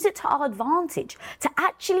to use it to our advantage, to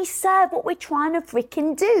actually serve what we're trying to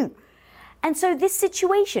freaking do? And so this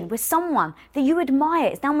situation with someone that you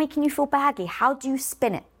admire is now making you feel baggy. How do you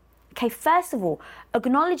spin it? Okay, first of all,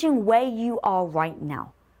 acknowledging where you are right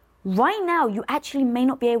now. Right now, you actually may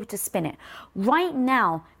not be able to spin it. Right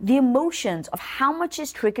now, the emotions of how much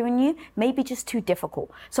is triggering you may be just too difficult.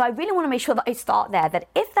 So I really want to make sure that I start there, that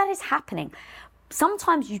if that is happening,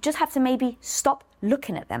 sometimes you just have to maybe stop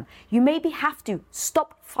looking at them. You maybe have to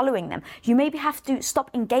stop following them. You maybe have to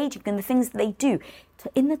stop engaging in the things that they do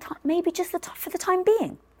maybe just for the time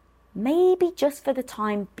being. Maybe just for the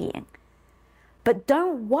time being. But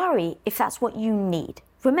don't worry if that's what you need.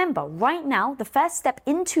 Remember, right now, the first step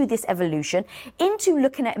into this evolution, into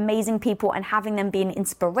looking at amazing people and having them be an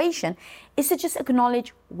inspiration, is to just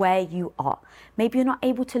acknowledge where you are. Maybe you're not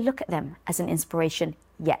able to look at them as an inspiration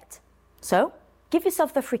yet. So, give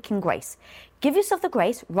yourself the freaking grace. Give yourself the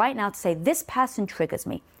grace right now to say, this person triggers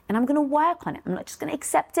me, and I'm going to work on it. I'm not just going to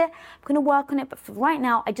accept it. I'm going to work on it, but for right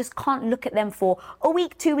now, I just can't look at them for a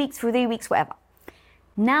week, 2 weeks, 3 weeks, whatever.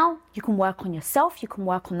 Now you can work on yourself, you can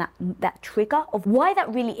work on that trigger of why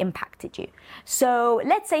that really impacted you. So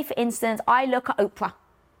let's say, for instance, I look at Oprah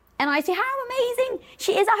and I see how amazing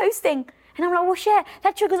she is at hosting. And I'm like, well, shit,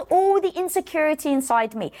 that triggers all the insecurity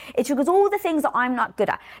inside me. It triggers all the things that I'm not good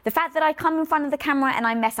at. The fact that I come in front of the camera and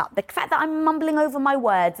I mess up. The fact that I'm mumbling over my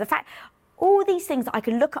words. The fact... all these things that I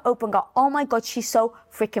can look at Oprah and go, oh my God, she's so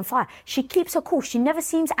freaking fire. She keeps her cool. She never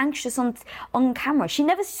seems anxious on camera. She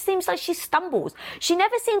never seems like she stumbles. She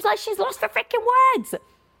never seems like she's lost her freaking words.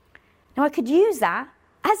 Now I could use that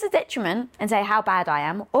as a detriment and say how bad I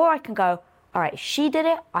am, or I can go, all right, if she did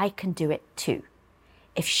it, I can do it too.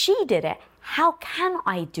 If she did it, how can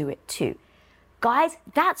I do it too? Guys,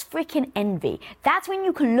 that's freaking envy. That's when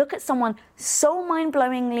you can look at someone so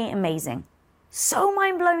mind-blowingly amazing,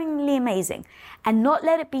 and not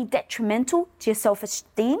let it be detrimental to your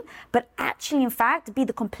self-esteem, but actually, in fact, be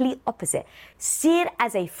the complete opposite. See it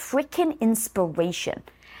as a freaking inspiration.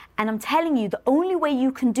 And I'm telling you, the only way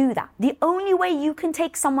you can do that, the only way you can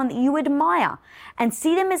take someone that you admire and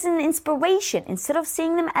see them as an inspiration instead of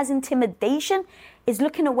seeing them as intimidation, is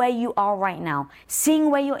looking at where you are right now,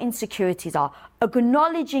 seeing where your insecurities are,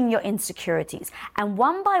 acknowledging your insecurities, and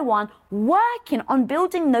one by one, working on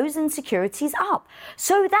building those insecurities up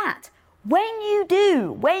so that when you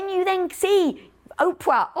then see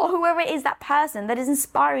Oprah or whoever it is, that person that is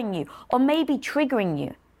inspiring you or maybe triggering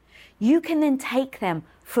you, you can then take them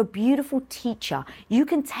for a beautiful teacher. You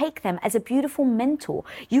can take them as a beautiful mentor.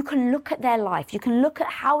 You can look at their life. You can look at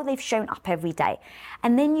how they've shown up every day.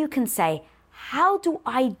 And then you can say, how do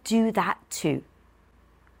I do that too?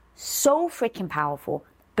 So freaking powerful.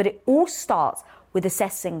 But it all starts with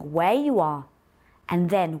assessing where you are and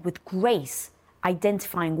then with grace,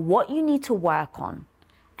 identifying what you need to work on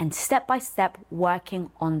and step by step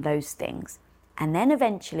working on those things. And then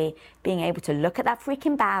eventually being able to look at that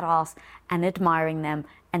freaking badass and admiring them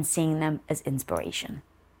and seeing them as inspiration.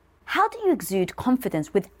 How do you exude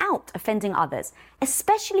confidence without offending others,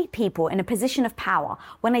 especially people in a position of power,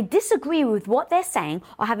 when I disagree with what they're saying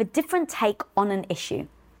or have a different take on an issue?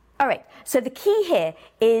 All right, so the key here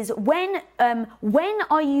is when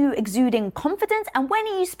are you exuding confidence and when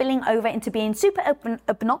are you spilling over into being super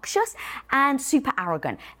obnoxious and super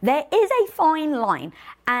arrogant? There is a fine line,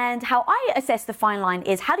 and how I assess the fine line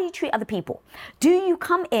is, how do you treat other people? Do you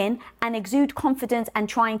come in and exude confidence and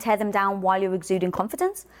try and tear them down while you're exuding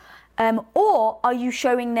confidence? Or are you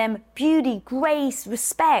showing them beauty, grace,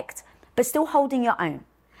 respect, but still holding your own?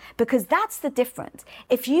 Because that's the difference.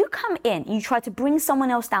 If you come in and you try to bring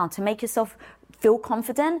someone else down to make yourself feel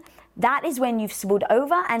confident, that is when you've spilled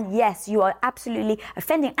over, and yes, you are absolutely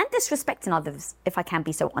offending and disrespecting others, if I can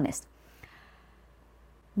be so honest.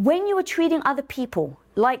 When you are treating other people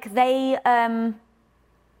like they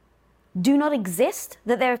do not exist,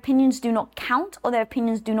 that their opinions do not count or their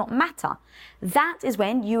opinions do not matter, that is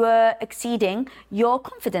when you are exceeding your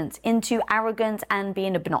confidence into arrogance and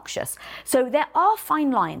being obnoxious. So there are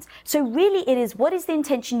fine lines. So really it is, what is the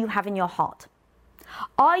intention you have in your heart?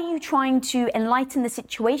 Are you trying to enlighten the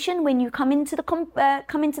situation when you come into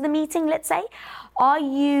the meeting, let's say? Are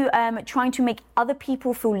you trying to make other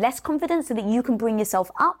people feel less confident so that you can bring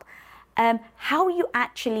yourself up? How are you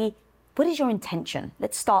actually, what is your intention?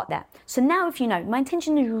 Let's start there. So now if you know, my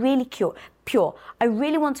intention is really pure. I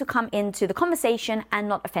really want to come into the conversation and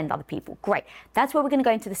not offend other people. Great. That's where we're going to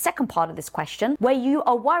go into the second part of this question, where you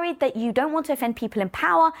are worried that you don't want to offend people in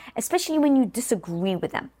power, especially when you disagree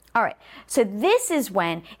with them. All right, so this is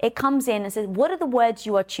when it comes in and says, what are the words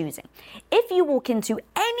you are choosing? If you walk into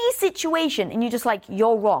any situation and you're just like,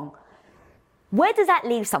 you're wrong, where does that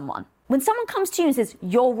leave someone? When someone comes to you and says,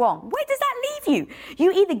 you're wrong, where does that leave you?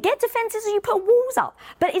 You either get defenses or you put walls up.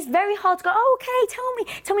 But it's very hard to go, oh, okay,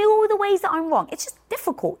 tell me all the ways that I'm wrong. It's just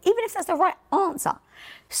difficult, even if that's the right answer.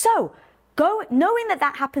 So, knowing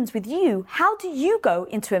that happens with you, how do you go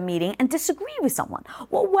into a meeting and disagree with someone?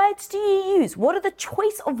 What words do you use? What are the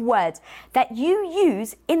choice of words that you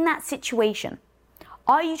use in that situation?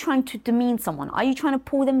 Are you trying to demean someone? Are you trying to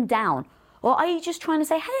pull them down? Or are you just trying to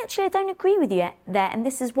say, hey, actually, I don't agree with you there, and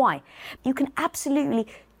this is why? You can absolutely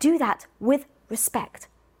do that with respect.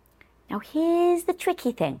 Now, here's the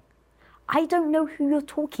tricky thing. I don't know who you're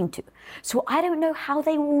talking to, so I don't know how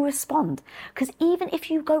they will respond. Because even if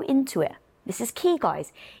you go into it, this is key,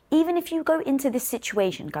 guys. Even if you go into this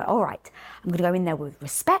situation, go, all right, I'm going to go in there with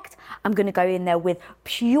respect. I'm going to go in there with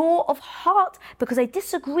pure of heart because I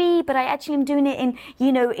disagree, but I actually am doing it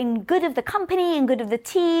in good of the company, in good of the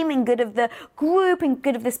team, in good of the group, in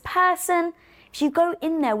good of this person. If you go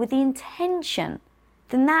in there with the intention,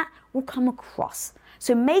 then that will come across.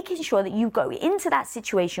 So making sure that you go into that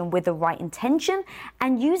situation with the right intention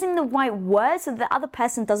and using the right words so that the other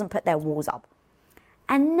person doesn't put their walls up.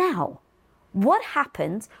 And now, what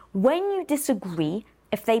happens when you disagree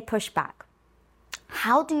if they push back?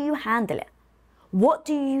 How do you handle it? What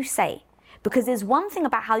do you say? Because there's one thing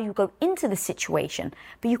about how you go into the situation,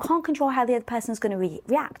 but you can't control how the other person is going to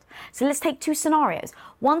react. So let's take two scenarios.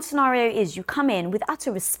 One scenario is you come in with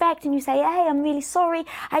utter respect and you say, hey, I'm really sorry.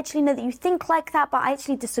 I actually know that you think like that, but I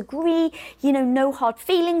actually disagree. No hard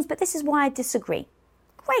feelings, but this is why I disagree.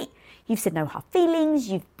 Great. You've said no hard feelings.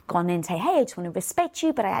 You've gone in and say, hey, I just want to respect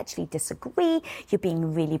you, but I actually disagree. You're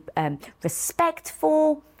being really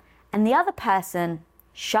respectful. And the other person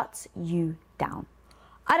shuts you down.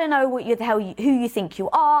 I don't know who you think you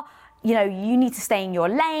are. You need to stay in your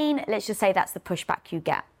lane. Let's just say that's the pushback you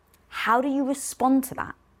get. How do you respond to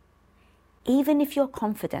that? Even if you're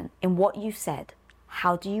confident in what you've said,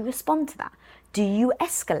 how do you respond to that? Do you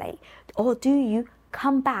escalate or do you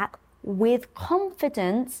come back with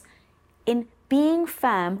confidence in being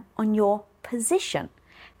firm on your position?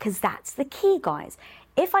 Because that's the key, guys.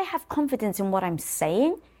 If I have confidence in what I'm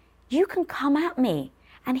saying, you can come at me.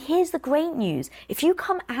 And here's the great news. If you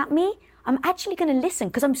come at me, I'm actually going to listen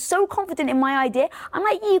because I'm so confident in my idea. I'm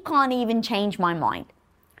like, you can't even change my mind.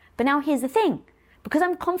 But now here's the thing. Because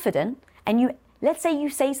I'm confident and let's say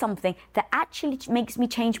you say something that actually makes me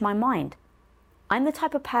change my mind. I'm the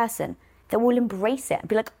type of person that will embrace it and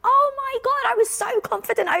be like, oh my God, I was so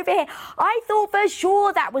confident over here. I thought for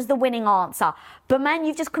sure that was the winning answer. But man,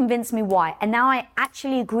 you've just convinced me why. And now I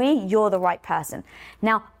actually agree you're the right person.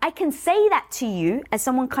 Now, I can say that to you as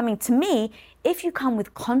someone coming to me if you come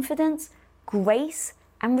with confidence, grace,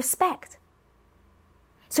 and respect.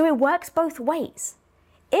 So it works both ways.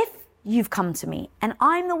 If you've come to me and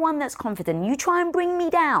I'm the one that's confident, you try and bring me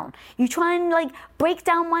down, you try and break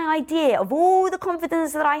down my idea of all the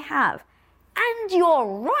confidence that I have, and you're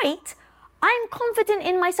right, I'm confident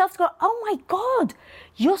in myself to go, oh my God,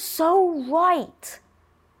 you're so right.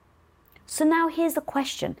 So now here's the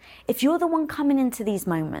question. If you're the one coming into these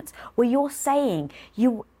moments where you're saying,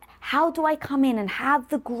 how do I come in and have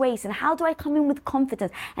the grace, and how do I come in with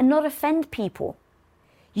confidence and not offend people?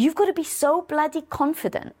 You've got to be so bloody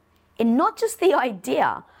confident in not just the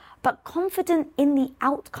idea, but confident in the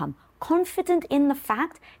outcome, confident in the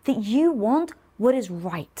fact that you want what is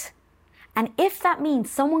right. And if that means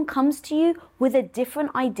someone comes to you with a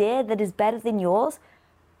different idea that is better than yours,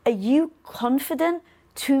 are you confident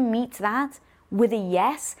to meet that with a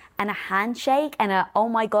yes and a handshake and a, oh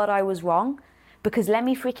my God, I was wrong? Because let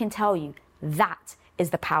me freaking tell you, that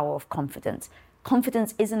is the power of confidence.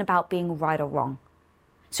 Confidence isn't about being right or wrong.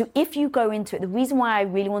 So if you go into it, the reason why I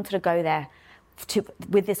really wanted to go there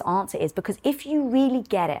with this answer is because if you really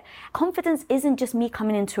get it, confidence isn't just me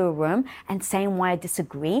coming into a room and saying why I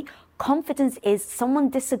disagree. Confidence is someone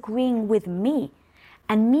disagreeing with me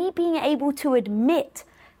and me being able to admit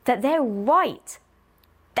that they're right.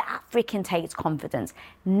 that freaking takes confidence.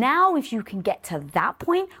 Now, if you can get to that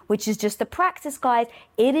point, which is just a practice, guys,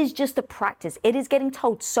 it is just a practice. It is getting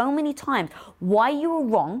told so many times why you were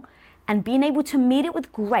wrong and being able to meet it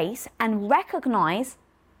with grace and recognize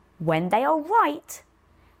when they are right.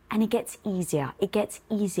 And it gets easier, it gets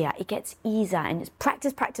easier, it gets easier. And it's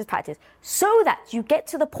practice, practice, practice. So that you get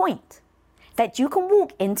to the point that you can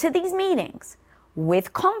walk into these meetings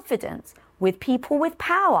with confidence, with people with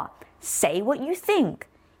power, say what you think,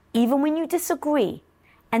 even when you disagree,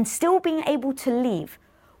 and still being able to leave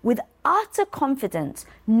with utter confidence,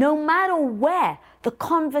 no matter where the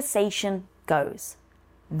conversation goes.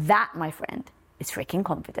 That, my friend, is freaking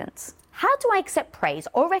confidence. How do I accept praise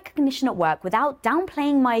or recognition at work without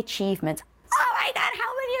downplaying my achievements? Oh my God,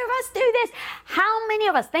 how many of us do this? How many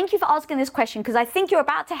of us? Thank you for asking this question, because I think you're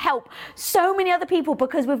about to help so many other people,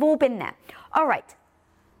 because we've all been there. All right.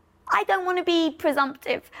 I don't want to be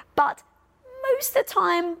presumptive, but most of the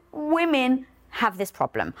time, women have this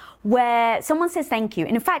problem where someone says thank you.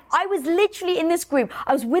 And in fact, I was literally in this group.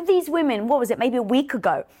 I was with these women, what was it, maybe a week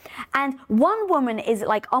ago. And one woman is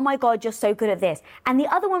like, oh my God, you're so good at this. And the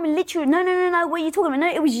other woman literally, no, what are you talking about?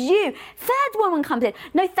 No, it was you. Third woman comes in,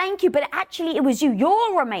 no, thank you, but actually it was you.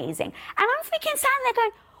 You're amazing. And I'm freaking standing there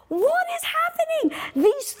going, what is happening?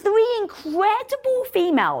 These three incredible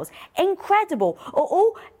females, incredible, are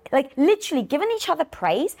all like literally giving each other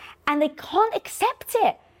praise, and they can't accept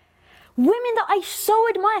it. Women that I so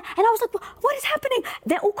admire. And I was like, what is happening?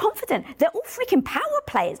 They're all confident. They're all freaking power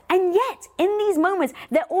players. And yet, in these moments,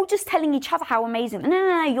 they're all just telling each other how amazing.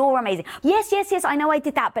 No, you're amazing. Yes, I know I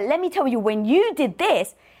did that. But let me tell you, when you did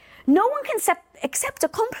this, no one can accept a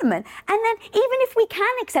compliment. And then even if we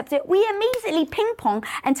can accept it, we immediately ping pong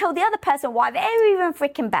and tell the other person why they're even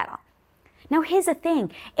freaking better. Now, here's the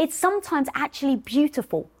thing. It's sometimes actually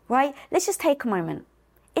beautiful, right? Let's just take a moment.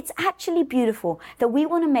 It's actually beautiful that we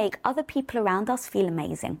want to make other people around us feel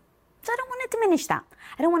amazing. So I don't want to diminish that.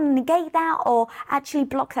 I don't want to negate that or actually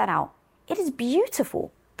block that out. It is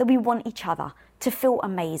beautiful that we want each other to feel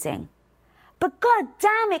amazing. But God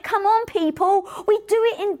damn it, come on, people. We do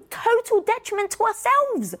it in total detriment to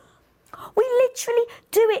ourselves. We literally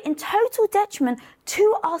do it in total detriment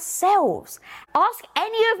to ourselves. Ask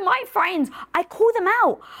any of my friends. I call them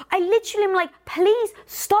out. I literally am like, please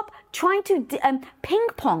stop trying to ping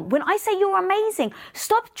pong. When I say you're amazing,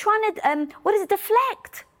 stop trying to,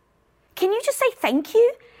 deflect. Can you just say thank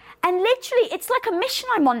you? And literally, it's like a mission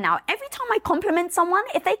I'm on now. Every time I compliment someone,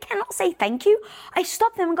 if they cannot say thank you, I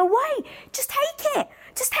stop them and go, wait, just take it.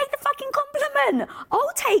 Just take the fucking compliment.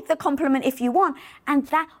 I'll take the compliment if you want. And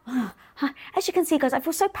that, as you can see, guys, I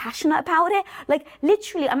feel so passionate about it. Like,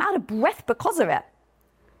 literally, I'm out of breath because of it.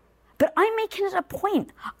 But I'm making it a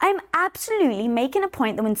point. I'm absolutely making a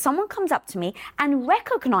point that when someone comes up to me and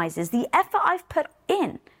recognizes the effort I've put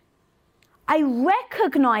in, I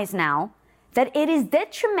recognize now that it is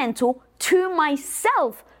detrimental to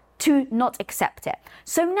myself to not accept it.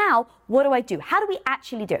 So now, what do? How do we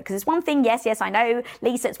actually do it? Because it's one thing, yes, I know,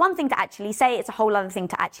 Lisa, it's one thing to actually say, it's a whole other thing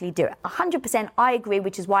to actually do it. 100% I agree,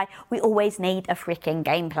 which is why we always need a freaking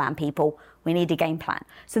game plan, people. We need a game plan.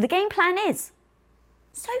 So the game plan is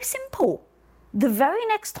so simple. The very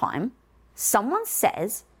next time someone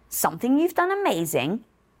says something you've done amazing,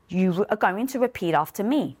 you are going to repeat after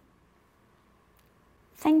me.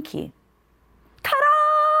 Thank you.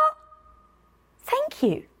 Ta-da! Thank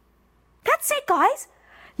you. That's it, guys.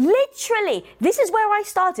 Literally, this is where I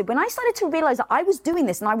started. When I started to realize that I was doing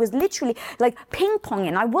this and I was literally like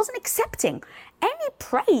ping-ponging, I wasn't accepting any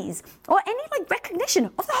praise or any like recognition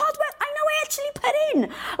of the hard work I know I actually put in.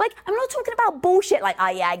 Like, I'm not talking about bullshit like, oh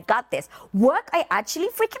yeah, I got this. Work I actually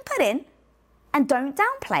freaking put in, and don't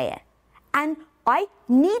downplay it. And I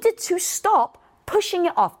needed to stop pushing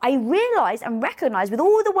it off. I realized and recognized with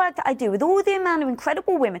all the work that I do, with all the amount of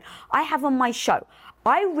incredible women I have on my show,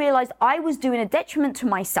 I realized I was doing a detriment to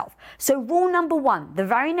myself. So rule number one, the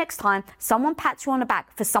very next time someone pats you on the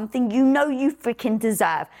back for something you know you freaking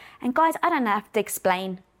deserve. And guys, I don't have to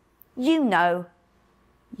explain. You know.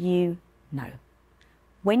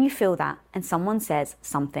 When you feel that and someone says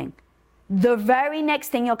something, the very next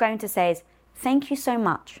thing you're going to say is, thank you so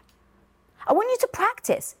much. I want you to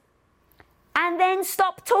practice. And then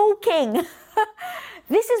stop talking.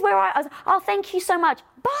 This is where I was, oh, thank you so much.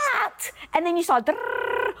 But, and then you start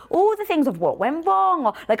all the things of what went wrong,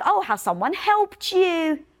 or like, oh, how someone helped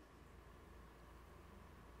you.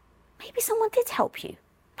 Maybe someone did help you.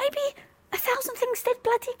 Maybe 1,000 things did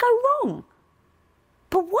bloody go wrong.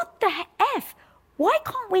 But what the F? Why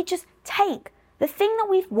can't we just take the thing that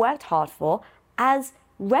we've worked hard for as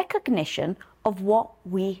recognition of what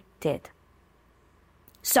we did?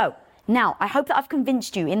 So, Now, I hope that I've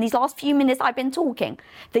convinced you in these last few minutes I've been talking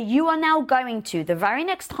that you are now going to, the very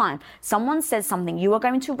next time someone says something, you are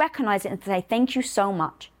going to recognize it and say, thank you so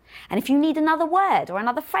much. And if you need another word or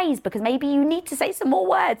another phrase, because maybe you need to say some more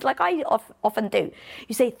words like I often do,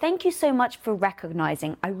 you say, thank you so much for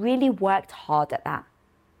recognizing. I really worked hard at that.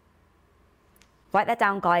 Write that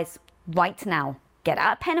down, guys, right now. Get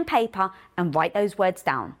out a pen and paper and write those words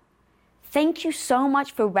down. Thank you so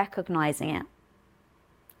much for recognizing it.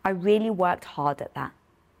 I really worked hard at that.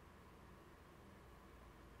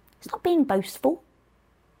 It's not being boastful.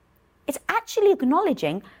 It's actually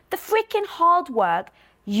acknowledging the freaking hard work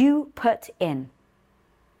you put in.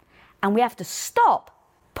 And we have to stop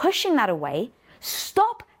pushing that away,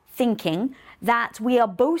 stop thinking that we are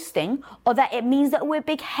boasting or that it means that we're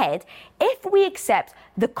big head. If we accept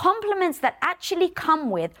the compliments that actually come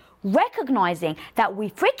with recognizing that we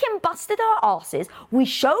freaking busted our asses, we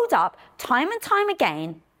showed up time and time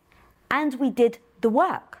again, and we did the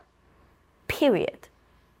work. Period.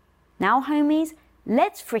 Now, homies,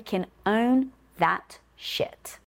 let's freaking own that shit.